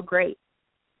is still great.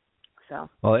 So.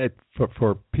 Well,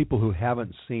 for people who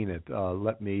haven't seen it,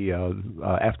 let me, as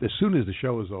soon as the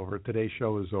show is over, today's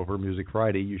show is over, Music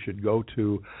Friday, you should go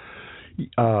to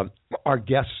our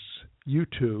guest's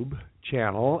YouTube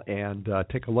channel and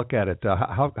take a look at it.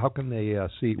 How can they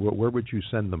see? Where would you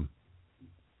send them?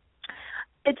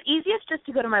 It's easiest just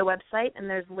to go to my website, and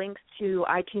there's links to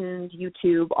iTunes,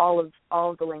 YouTube, all of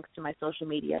the links to my social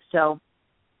media. So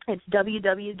it's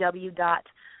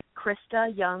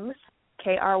www.KrystaYoungs,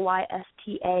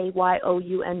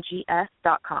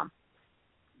 KrystaYoungs.com.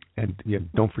 And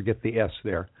don't forget the S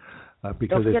there.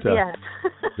 Because don't forget the S.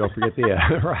 Don't forget the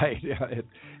S. Right. Yeah,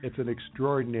 it's an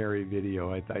extraordinary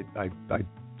video. I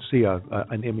see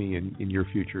an Emmy in your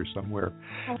future somewhere.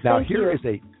 Oh, now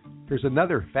here's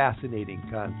another fascinating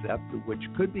concept which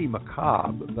could be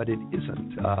macabre, but it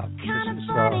isn't. Kind of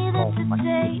funny that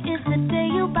today is the day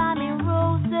you buy me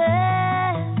roses.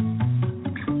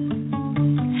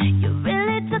 You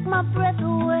really took my breath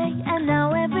away, and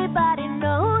now everybody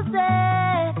knows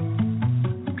it.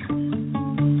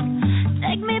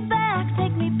 Take me back to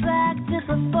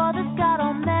before this got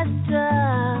all messed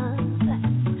up.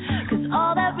 'Cause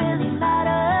all that really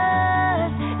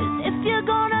matters is if you're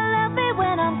gonna love me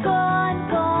when I'm gone,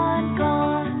 gone,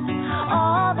 gone.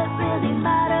 All that really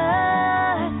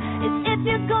matters is if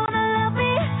you're gonna love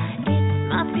me. It's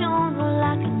my funeral,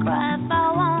 I can cry if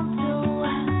I want to.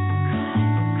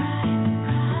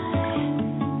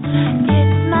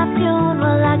 It's my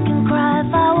funeral, I can cry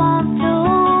if I want to.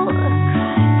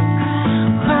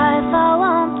 Cry if I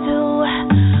want to.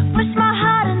 Push my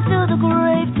heart into the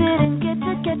grave, didn't get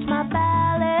to catch my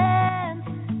balance.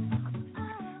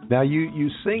 Now you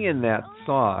sing in that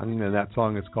song, and that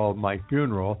song is called My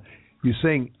Funeral. You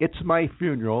sing, it's my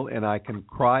funeral, and I can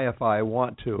cry if I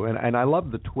want to. And I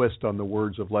love the twist on the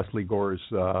words of Leslie Gore's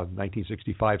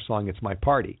 1965 song, It's My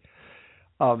Party.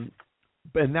 And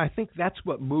I think that's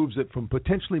what moves it from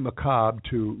potentially macabre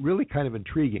to really kind of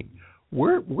intriguing.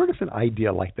 Where does an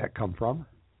idea like that come from?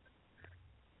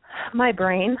 My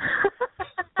brain.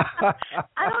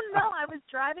 I don't know. I was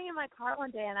driving in my car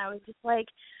one day, and I was just like,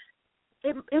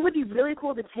 it would be really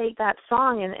cool to take that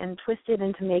song and twist it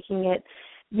into making it,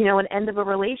 an end of a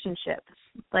relationship.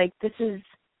 Like, this is,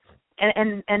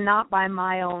 and not by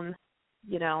my own,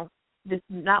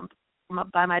 not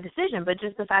by my decision, but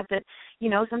just the fact that,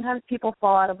 sometimes people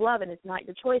fall out of love and it's not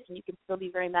your choice, and you can still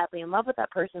be very madly in love with that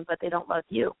person, but they don't love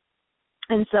you.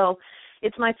 And so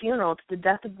it's my funeral. It's the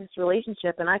death of this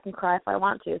relationship, and I can cry if I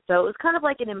want to. So it was kind of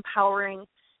like an empowering,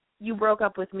 you broke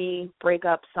up with me,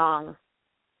 breakup song.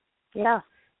 Yeah,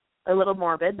 a little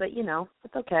morbid, but,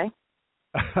 it's okay.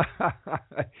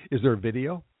 Is there a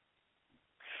video?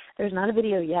 There's not a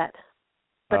video yet,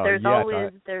 but there's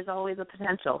always a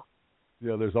potential.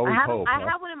 Yeah, there's always hope. I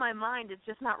have one in my mind. It's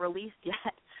just not released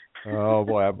yet. Oh,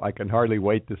 boy, I can hardly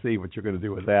wait to see what you're going to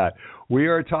do with that. We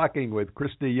are talking with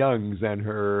Krysta Youngs and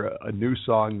her new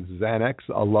song, Xanax,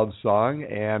 a love song,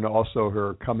 and also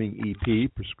her coming EP,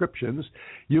 Prescriptions.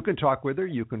 You can talk with her.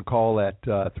 You can call at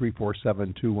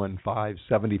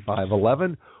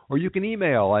 347-215-7511, or you can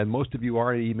email, and most of you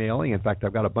are emailing. In fact,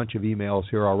 I've got a bunch of emails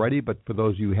here already, but for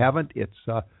those you haven't, it's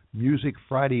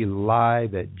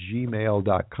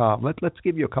musicfridaylive@gmail.com. Let's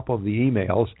give you a couple of the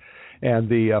emails. And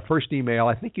the first email,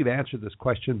 I think you've answered this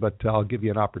question, but I'll give you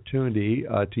an opportunity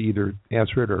to either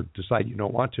answer it or decide you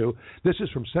don't want to. This is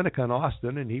from Seneca in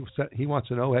Austin, and he wants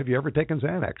to know, have you ever taken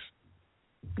Xanax?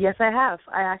 Yes, I have.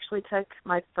 I actually took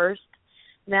my first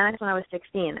Xanax when I was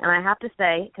 16. And I have to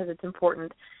say, because it's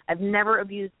important, I've never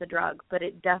abused the drug, but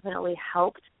it definitely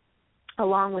helped,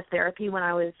 along with therapy when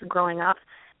I was growing up,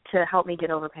 to help me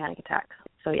get over panic attacks.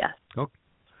 So, yes. Okay.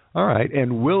 All right.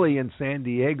 And Willie in San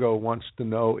Diego wants to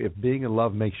know if being in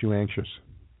love makes you anxious.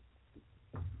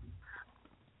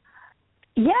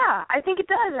 Yeah, I think it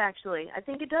does, actually. I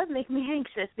think it does make me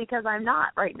anxious because I'm not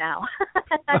right now.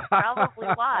 That's probably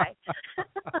why.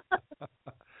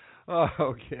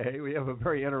 Okay. We have a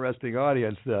very interesting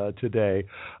audience today.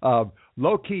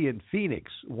 Loki in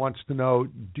Phoenix wants to know,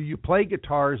 do you play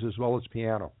guitars as well as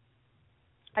piano?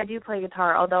 I do play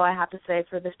guitar, although I have to say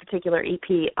for this particular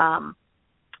EP,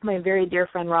 my very dear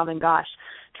friend Robin Gosh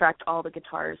tracked all the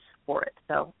guitars for it,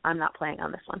 so I'm not playing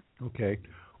on this one. Okay.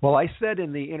 Well, I said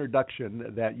in the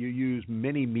introduction that you use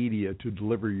many media to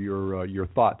deliver your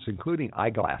thoughts, including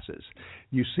eyeglasses.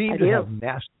 You seem to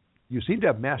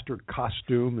have mastered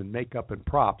costume and makeup and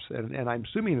props, and I'm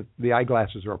assuming that the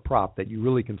eyeglasses are a prop that you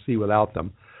really can see without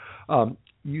them.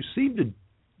 You seem to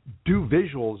do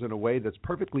visuals in a way that's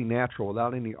perfectly natural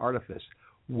without any artifice.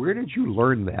 Where did you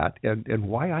learn that, and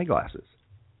why eyeglasses?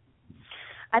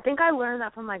 I think I learned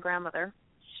that from my grandmother.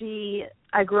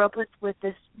 I grew up with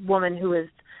this woman who was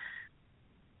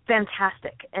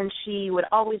fantastic, and she would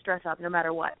always dress up no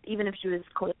matter what. Even if she was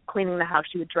cleaning the house,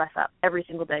 she would dress up every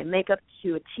single day. Makeup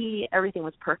to a T, everything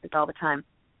was perfect all the time.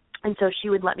 And so she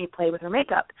would let me play with her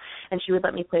makeup, and she would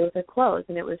let me play with her clothes,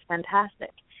 and it was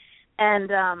fantastic.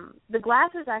 And the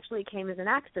glasses actually came as an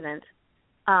accident.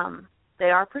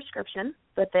 They are prescription,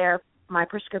 but they're my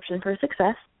prescription for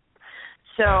success.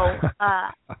 So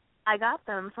I got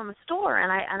them from a store, and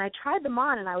I tried them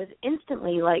on, and I was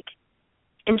instantly like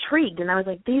intrigued, and I was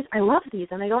like, I love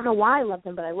these, and I don't know why I love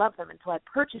them, but I love them. Until I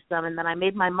purchased them, and then I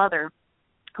made my mother,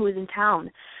 who was in town,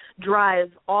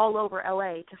 drive all over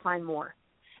LA to find more,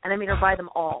 and I made her buy them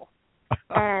all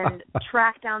and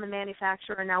track down the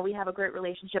manufacturer. And now we have a great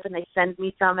relationship, and they send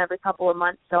me some every couple of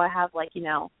months, so I have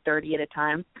 30 at a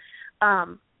time.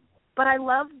 But I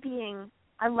love being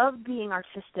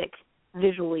artistic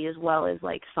visually as well as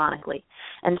sonically,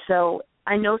 and so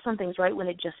I know something's right when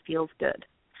it just feels good,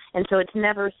 and so it's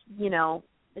never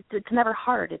it's never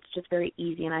hard. It's just very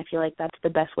easy, and I feel like that's the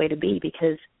best way to be,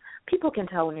 because people can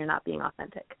tell when you're not being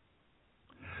authentic.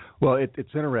 Well,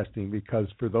 it's interesting because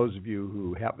for those of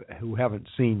you who haven't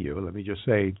seen you, let me just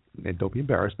say, and don't be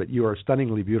embarrassed, but you are a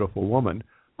stunningly beautiful woman.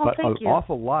 But an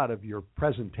awful lot of your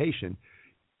presentation,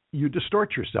 you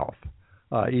distort yourself.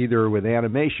 Either with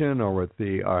animation or with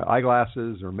the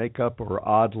eyeglasses or makeup or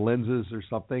odd lenses or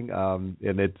something,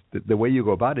 and it's the way you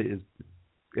go about it is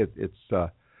it's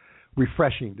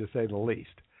refreshing, to say the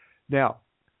least. Now,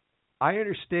 I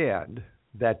understand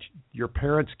that your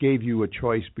parents gave you a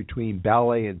choice between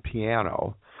ballet and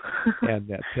piano, and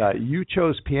that you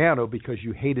chose piano because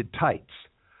you hated tights.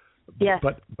 Yes.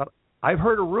 But I've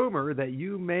heard a rumor that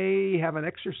you may have an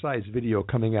exercise video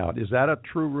coming out. Is that a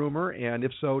true rumor? And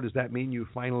if so, does that mean you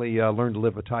finally learned to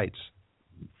live with tights?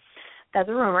 That's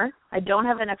a rumor. I don't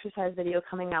have an exercise video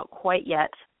coming out quite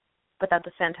yet, but that's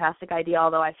a fantastic idea,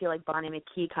 although I feel like Bonnie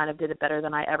McKee kind of did it better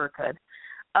than I ever could.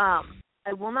 I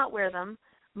will not wear them.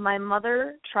 My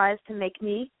mother tries to make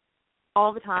me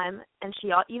all the time, and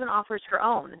she even offers her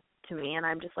own to me, and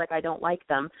I'm just like, I don't like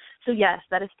them. So yes,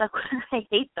 that is stuck with I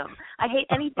hate them. I hate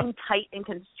anything tight and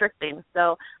constricting.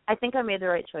 So I think I made the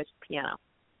right choice with piano.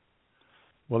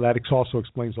 Well, that also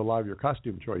explains a lot of your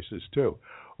costume choices too.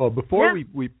 Well, before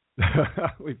we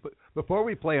before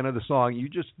we play another song, you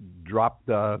just dropped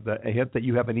a hint that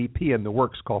you have an EP in the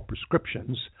works called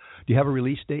Prescriptions. Do you have a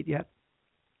release date yet?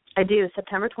 I do,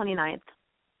 September 29th.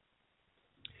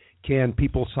 Can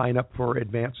people sign up for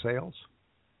advance sales?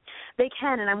 They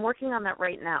can, and I'm working on that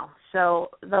right now. So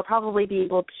they'll probably be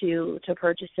able to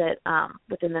purchase it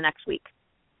within the next week.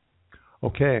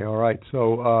 Okay, all right.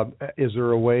 So is there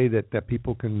a way that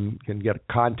people can get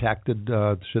contacted?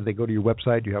 Should they go to your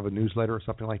website? Do you have a newsletter or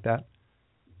something like that?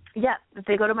 Yeah, if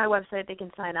they go to my website, they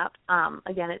can sign up.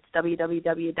 Again, it's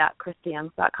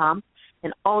www.KrystaYoungs.com,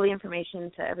 and all the information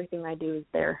to everything I do is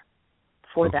there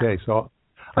for them. Okay, so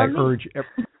I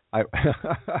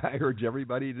urge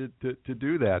everybody to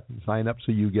do that and sign up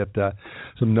so you get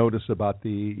some notice about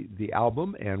the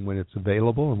album and when it's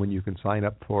available and when you can sign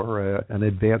up for an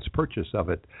advance purchase of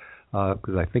it,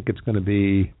 because I think it's going to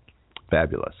be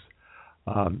fabulous.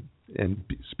 And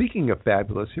speaking of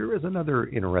fabulous, here is another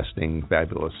interesting,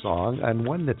 fabulous song, and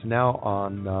one that's now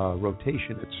on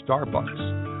rotation at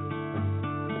Starbucks.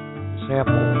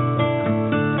 Sample.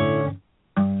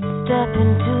 Step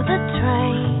into the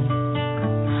train,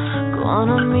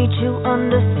 gonna meet you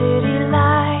under city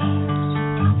lights.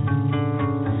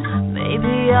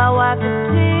 Maybe I'll wipe the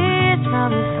tears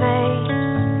from your face.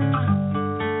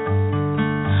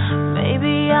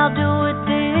 Maybe I'll do it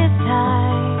this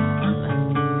time.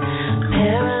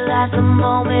 Paralyze the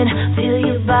moment, feel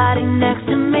your body next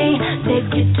to me,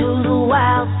 take you to the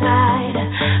wild side.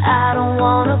 I don't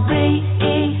wanna be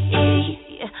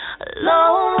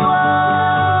alone.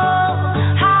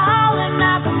 Howling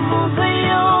at the moon for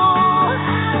you.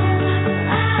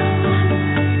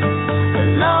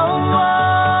 Alone,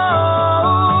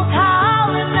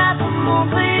 howling at the moon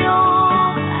for you.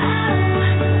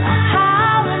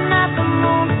 Howling at the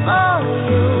moon for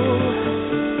you.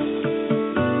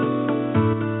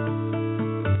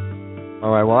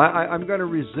 All right, well, I'm going to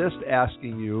resist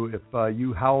asking you if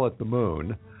you howl at the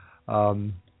moon.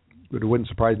 It wouldn't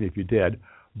surprise me if you did.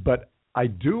 But I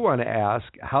do want to ask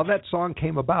how that song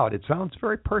came about. It sounds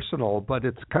very personal, but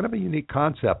it's kind of a unique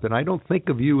concept. And I don't think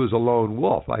of you as a lone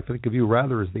wolf. I think of you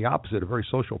rather as the opposite, a very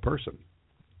social person.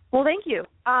 Well, thank you.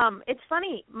 It's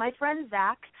funny. My friend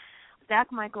Zach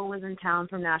Michael was in town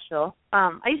from Nashville.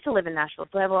 I used to live in Nashville,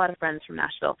 so I have a lot of friends from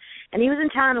Nashville. And he was in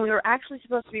town, and we were actually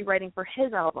supposed to be writing for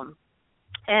his album.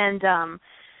 And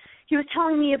he was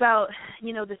telling me about,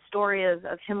 the story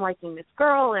of him liking this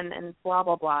girl and blah,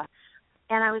 blah, blah.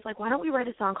 And I was like, why don't we write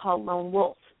a song called Lone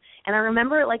Wolf? And I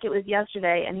remember it like it was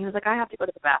yesterday, and he was like, I have to go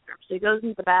to the bathroom. So he goes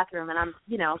into the bathroom, and I'm,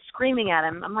 screaming at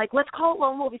him. I'm like, let's call it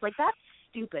Lone Wolf. He's like, that's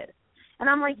stupid. And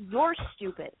I'm like, you're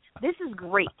stupid. This is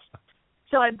great.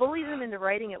 So I bullied him into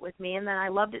writing it with me, and then I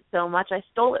loved it so much I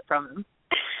stole it from him.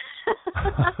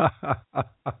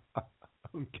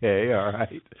 Okay, all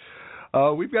right.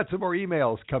 We've got some more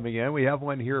emails coming in. We have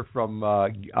one here from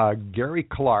Gary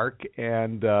Clark,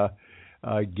 and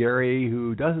Gary,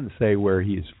 who doesn't say where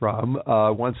he's from,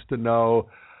 wants to know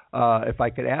if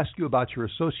I could ask you about your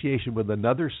association with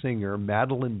another singer,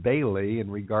 Madeline Bailey,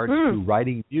 in regards to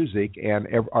writing music, and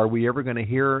are we ever going to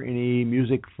hear any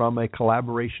music from a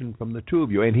collaboration from the two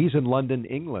of you? And he's in London,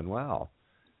 England. Wow.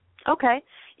 Okay.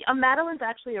 Madeline's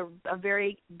actually a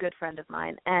very good friend of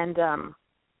mine, and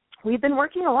we've been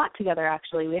working a lot together,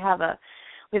 actually. We have a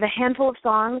handful of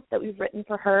songs that we've written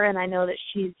for her, and I know that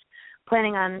she's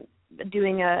planning on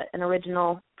doing an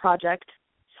original project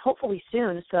hopefully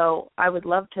soon. So I would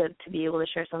love to be able to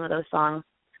share some of those songs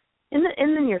in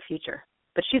the near future.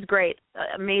 But she's great,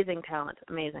 amazing talent,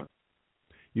 amazing.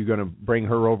 You going to bring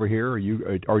her over here,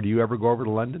 or do you ever go over to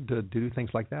London to do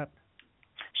things like that?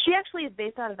 She actually is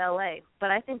based out of LA, but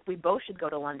I think we both should go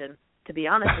to London, to be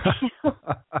honest with you.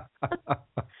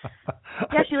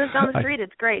 Yeah, she lives down the street.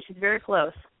 It's great. She's very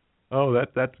close. Oh,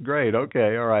 that's great.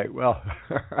 Okay, all right. Well,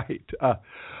 all right.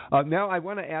 Now I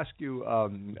want to ask you,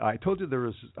 I told you there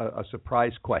was a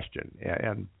surprise question,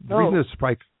 and the reason it's a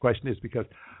surprise question is because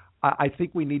I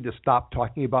think we need to stop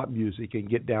talking about music and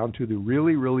get down to the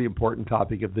really, really important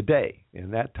topic of the day,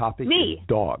 and that topic is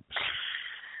dogs.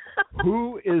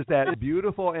 Who is that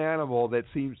beautiful animal that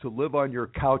seems to live on your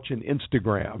couch and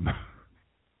Instagram?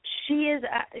 She's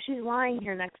lying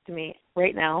here next to me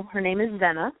right now. Her name is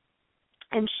Venna,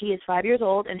 and she is 5 years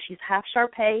old, and she's half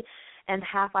Shar-Pei and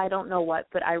half I don't know what,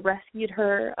 but I rescued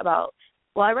her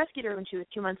when she was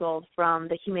 2 months old from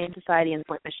the Humane Society in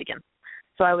Flint, Michigan.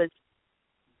 So I was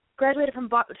graduated from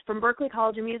Berklee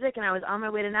College of Music, and I was on my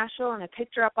way to Nashville, and I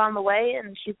picked her up on the way,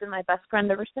 and she's been my best friend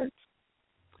ever since.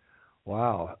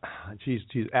 Wow. She's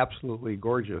absolutely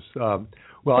gorgeous. I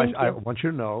want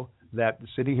you to know that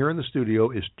sitting here in the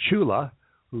studio is Chula,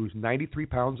 who's 93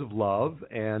 pounds of love,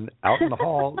 and out in the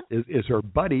hall is her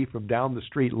buddy from down the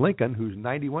street, Lincoln, who's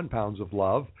 91 pounds of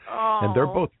love. Aww. And they're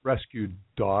both rescued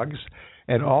dogs.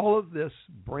 And all of this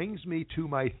brings me to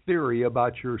my theory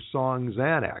about your song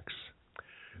Xanax.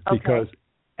 Okay. Because,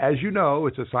 as you know,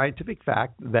 it's a scientific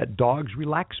fact that dogs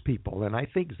relax people. And I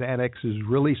think Xanax is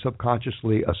really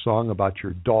subconsciously a song about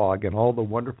your dog and all the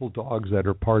wonderful dogs that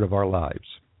are part of our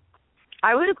lives.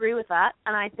 I would agree with that,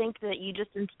 and I think that you just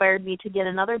inspired me to get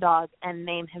another dog and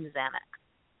name him Xanax.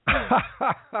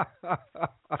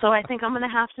 So I think I'm going to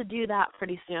have to do that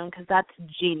pretty soon because that's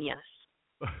genius.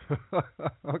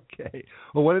 Okay.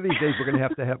 Well, one of these days we're going to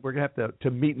have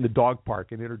to meet in the dog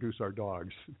park and introduce our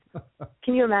dogs.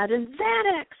 Can you imagine?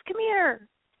 Xanax, come here.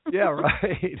 Yeah,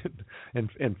 right.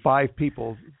 And 5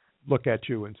 people look at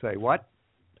you and say, "What?"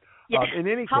 Yeah. In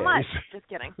any How case, much? Just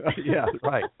kidding. Yeah,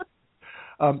 right.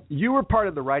 You were part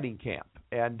of the writing camp,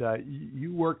 and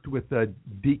you worked with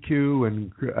DQ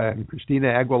and Christina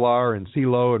Aguilar and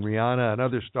CeeLo and Rihanna and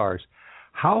other stars.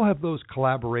 How have those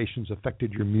collaborations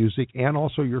affected your music and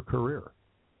also your career?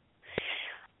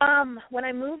 When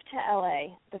I moved to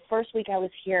LA, the first week I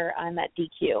was here, I met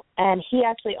DQ, and he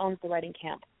actually owns the writing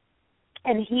camp.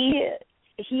 And he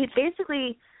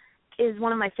basically is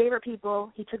one of my favorite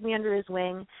people. He took me under his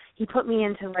wing. He put me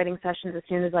into writing sessions as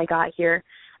soon as I got here,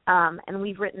 and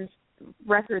we've written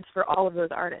records for all of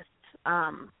those artists.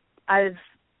 I'm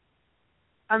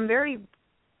very,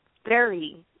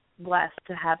 very blessed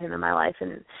to have him in my life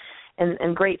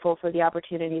and grateful for the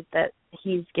opportunities that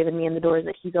he's given me and the doors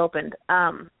that he's opened.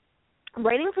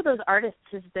 Writing for those artists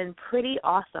has been pretty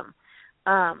awesome,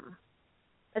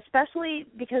 especially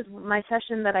because my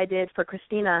session that I did for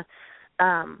Christina,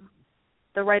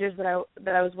 the writers that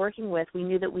I was working with, we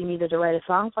knew that we needed to write a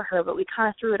song for her, but we kind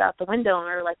of threw it out the window and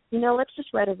we were like, let's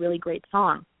just write a really great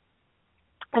song.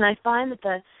 And I find that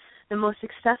the most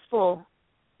successful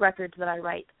records that I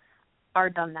write are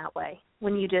done that way,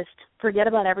 when you just forget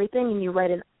about everything and you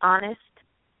write an honest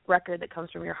record that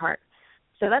comes from your heart.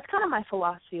 So that's kind of my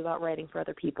philosophy about writing for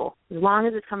other people. As long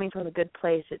as it's coming from a good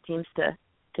place, it seems to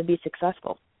be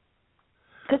successful.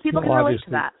 Because people can relate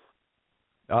to that.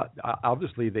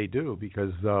 Obviously they do,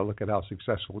 because look at how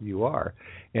successful you are.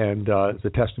 And as a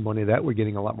testimony of that, we're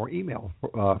getting a lot more email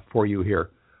for you here.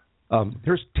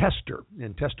 Here's Tester,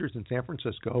 and Tester's in San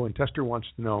Francisco, and Tester wants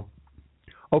to know,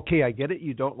 okay, I get it,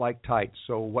 you don't like tights,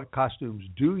 so what costumes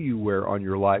do you wear on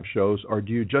your live shows, or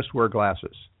do you just wear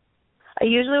glasses? I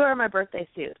usually wear my birthday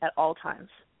suit at all times.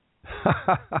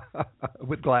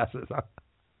 With glasses, huh?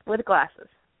 With glasses.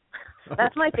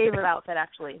 That's my favorite outfit,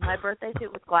 actually. My birthday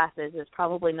suit with glasses is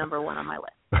probably number 1 on my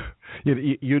list.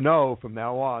 You know from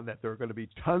now on that there are going to be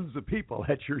tons of people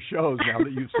at your shows now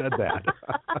that you've said that.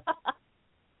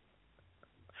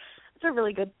 That's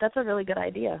a really good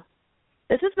idea.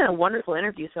 This has been a wonderful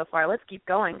interview so far. Let's keep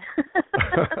going.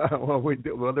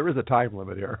 Well, there is a time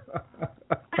limit here.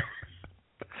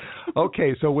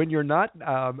 Okay, so when you're not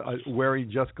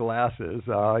wearing just glasses,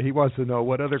 he wants to know,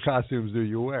 what other costumes do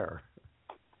you wear?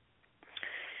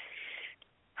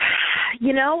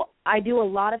 I do a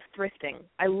lot of thrifting.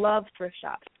 I love thrift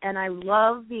shops, and I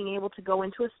love being able to go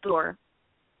into a store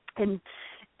and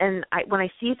when I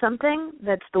see something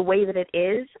that's the way that it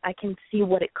is, I can see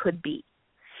what it could be.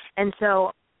 And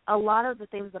so a lot of the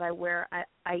things that I wear,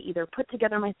 I either put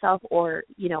together myself or,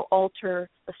 alter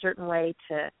a certain way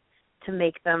to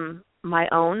make them my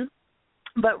own.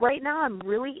 But right now I'm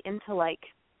really into,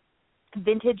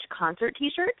 vintage concert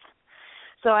T-shirts.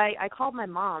 So I called my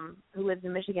mom, who lives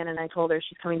in Michigan, and I told her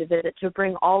she's coming to visit, to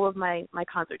bring all of my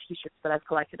concert T-shirts that I've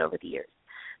collected over the years.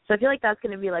 So I feel like that's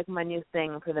going to be, my new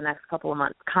thing for the next couple of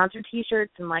months. Concert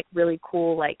T-shirts and, really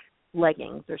cool,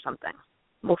 leggings or something.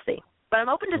 We'll see. But I'm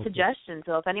open to suggestions,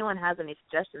 so if anyone has any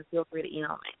suggestions, feel free to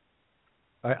email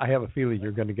me. I have a feeling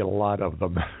you're going to get a lot of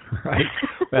them,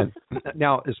 right?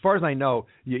 Now, as far as I know,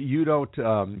 you don't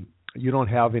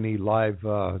have any live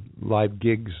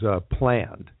gigs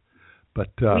planned,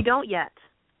 but we don't yet.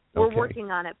 We're okay.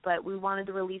 working on it, but we wanted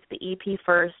to release the EP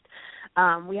first.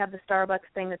 We have the Starbucks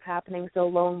thing that's happening, so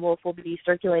Lone Wolf will be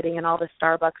circulating in all the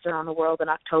Starbucks around the world in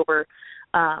October.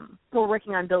 We're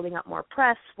working on building up more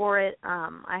press for it.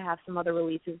 I have some other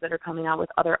releases that are coming out with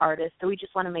other artists, so we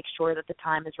just want to make sure that the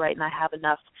time is right and I have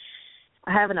enough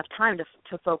time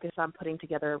to focus on putting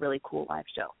together a really cool live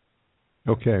show.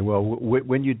 Okay, well,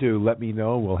 when you do, let me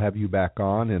know. We'll have you back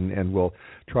on, and we'll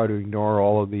try to ignore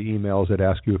all of the emails that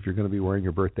ask you if you're going to be wearing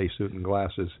your birthday suit and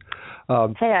glasses.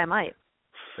 Hey, I might.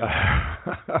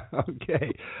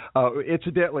 Okay.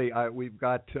 Incidentally, we've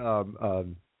got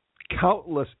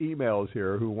countless emails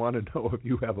here who want to know if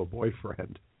you have a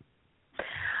boyfriend.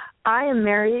 I am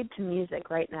married to music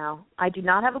right now. I do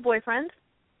not have a boyfriend.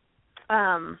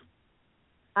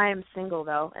 I am single,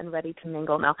 though, and ready to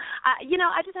mingle now. I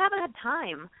just haven't had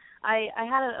time. I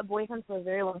had a boyfriend for a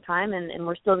very long time, and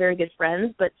we're still very good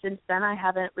friends, but since then I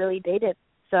haven't really dated.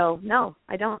 So, no,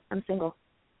 I don't. I'm single.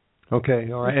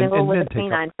 Okay, all right. I'm single and with a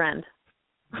canine friend.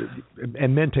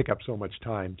 And men take up so much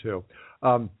time, too.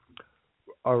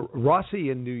 Rossi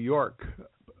in New York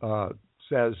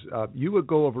says, you would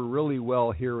go over really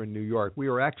well here in New York. We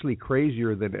are actually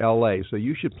crazier than L.A., so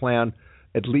you should plan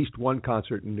at least one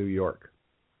concert in New York?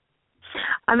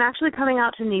 I'm actually coming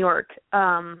out to New York,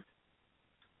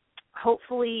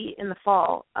 hopefully in the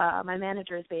fall. My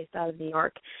manager is based out of New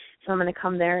York, so I'm going to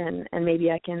come there and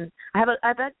maybe I can. I have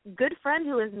a good friend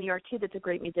who lives in New York too that's a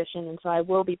great musician, and so I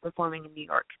will be performing in New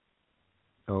York.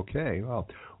 Okay, well,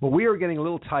 we are getting a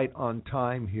little tight on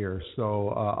time here, so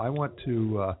I want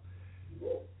to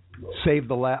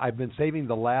save I've been saving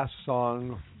the last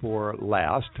song for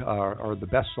last, or the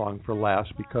best song for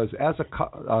last, because as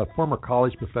a former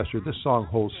college professor, this song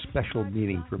holds special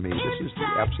meaning for me. This is the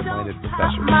Absent-Minded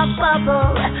Professor. My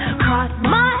bubble, cross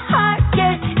my heart,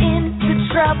 get into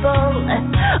trouble.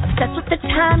 Obsessed with the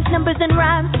times, numbers, and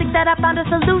rhymes. Think that I found a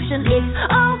solution. It's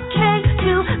okay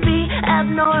to be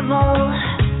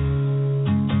abnormal.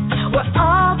 We're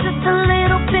all just a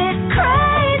little bit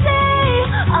crazy,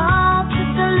 all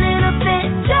just a little bit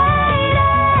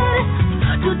jaded.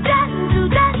 Do that and do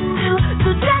that and do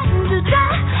that and do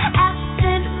that.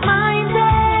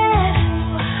 Absent-minded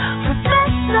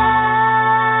professor.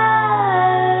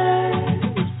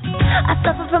 I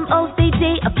suffer from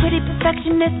OCD, a pretty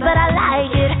perfectionist, but I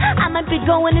like it. I might be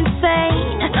going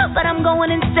insane, but I'm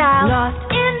going in style. Lost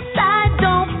inside,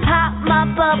 don't pop my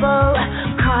bubble.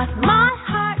 Cross my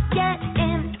heart, get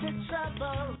into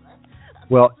trouble.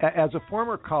 Well, as a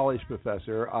former college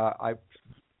professor,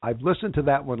 I've listened to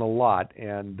that one a lot,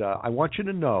 and I want you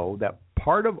to know that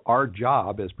part of our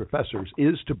job as professors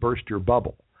is to burst your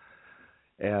bubble.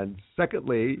 And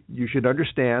secondly, you should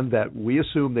understand that we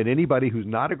assume that anybody who's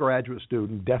not a graduate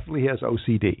student definitely has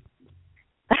OCD.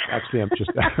 Actually, I'm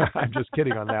just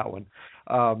kidding on that one.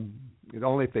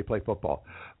 Only if they play football.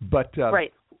 But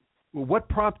right. What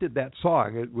prompted that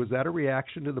song? Was that a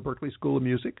reaction to the Berklee School of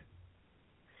Music?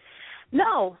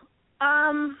 No,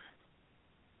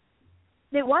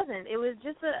 it wasn't. It was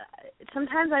just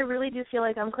sometimes I really do feel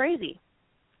like I'm crazy,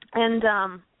 and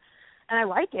I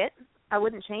like it. I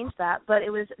wouldn't change that, but it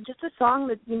was just a song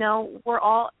that, it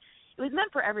was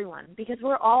meant for everyone, because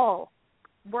we're all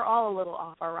a little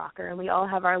off our rocker, and we all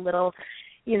have our little,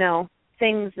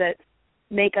 things that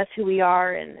make us who we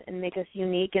are and make us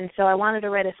unique. And so I wanted to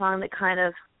write a song that kind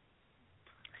of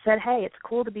said, hey, it's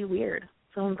cool to be weird,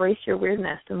 so embrace your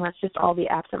weirdness, and let's just all be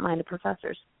absent-minded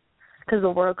professors, because the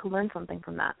world could learn something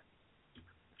from that.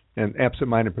 And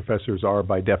absent-minded professors are,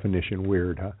 by definition,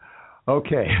 weird, huh?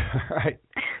 Okay, all right.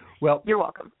 Well, you're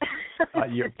welcome.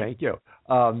 Thank you.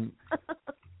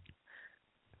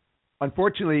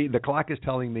 Unfortunately, the clock is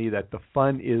telling me that the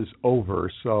fun is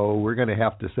over, so we're going to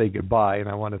have to say goodbye. And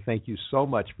I want to thank you so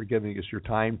much for giving us your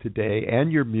time today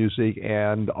and your music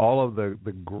and all of the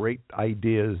great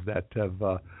ideas that have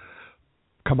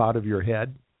come out of your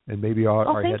head and maybe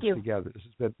our heads together.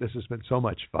 This has been so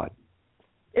much fun.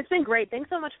 It's been great. Thanks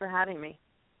so much for having me.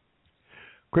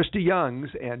 Krysta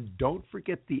Youngs, and don't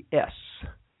forget the S.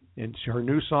 And her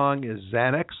new song is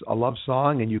Xanax, a love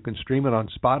song, and you can stream it on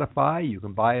Spotify. You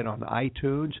can buy it on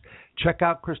iTunes. Check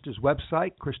out Krysta's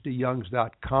website,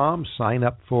 KrystaYoungs.com. Sign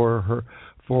up for her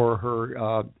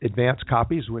advance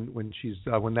copies when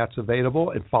that's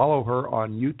available, and follow her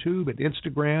on YouTube and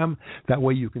Instagram. That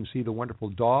way you can see the wonderful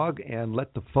dog and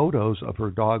let the photos of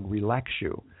her dog relax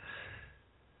you.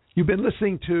 You've been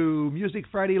listening to Music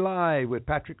Friday Live with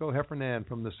Patrick O'Heffernan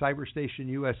from the Cyberstation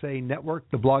USA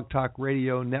Network, the Blog Talk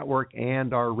Radio Network,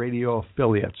 and our radio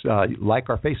affiliates. Like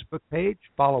our Facebook page,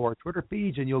 follow our Twitter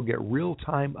feeds, and you'll get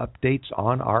real-time updates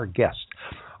on our guests.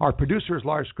 Our producer is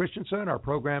Lars Christensen. Our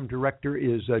program director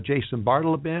is Jason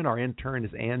Bartleben. Our intern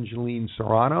is Angeline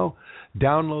Serrano.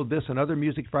 Download this and other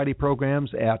Music Friday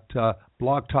programs at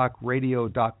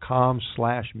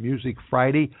blogtalkradio.com/Music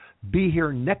Friday. Be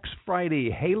here next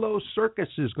Friday. Halo Circus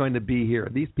is going to be here.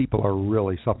 These people are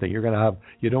really something. You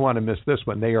don't want to miss this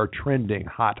one. They are trending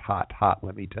hot, hot, hot,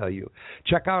 let me tell you.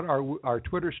 Check out our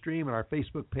Twitter stream and our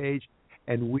Facebook page,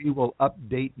 and we will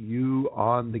update you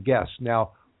on the guests.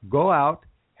 Now, go out,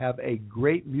 have a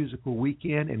great musical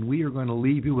weekend, and we are going to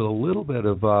leave you with a little bit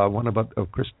of one of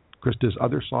Krysta's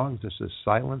other songs. This is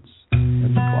Silence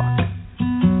and the Clock.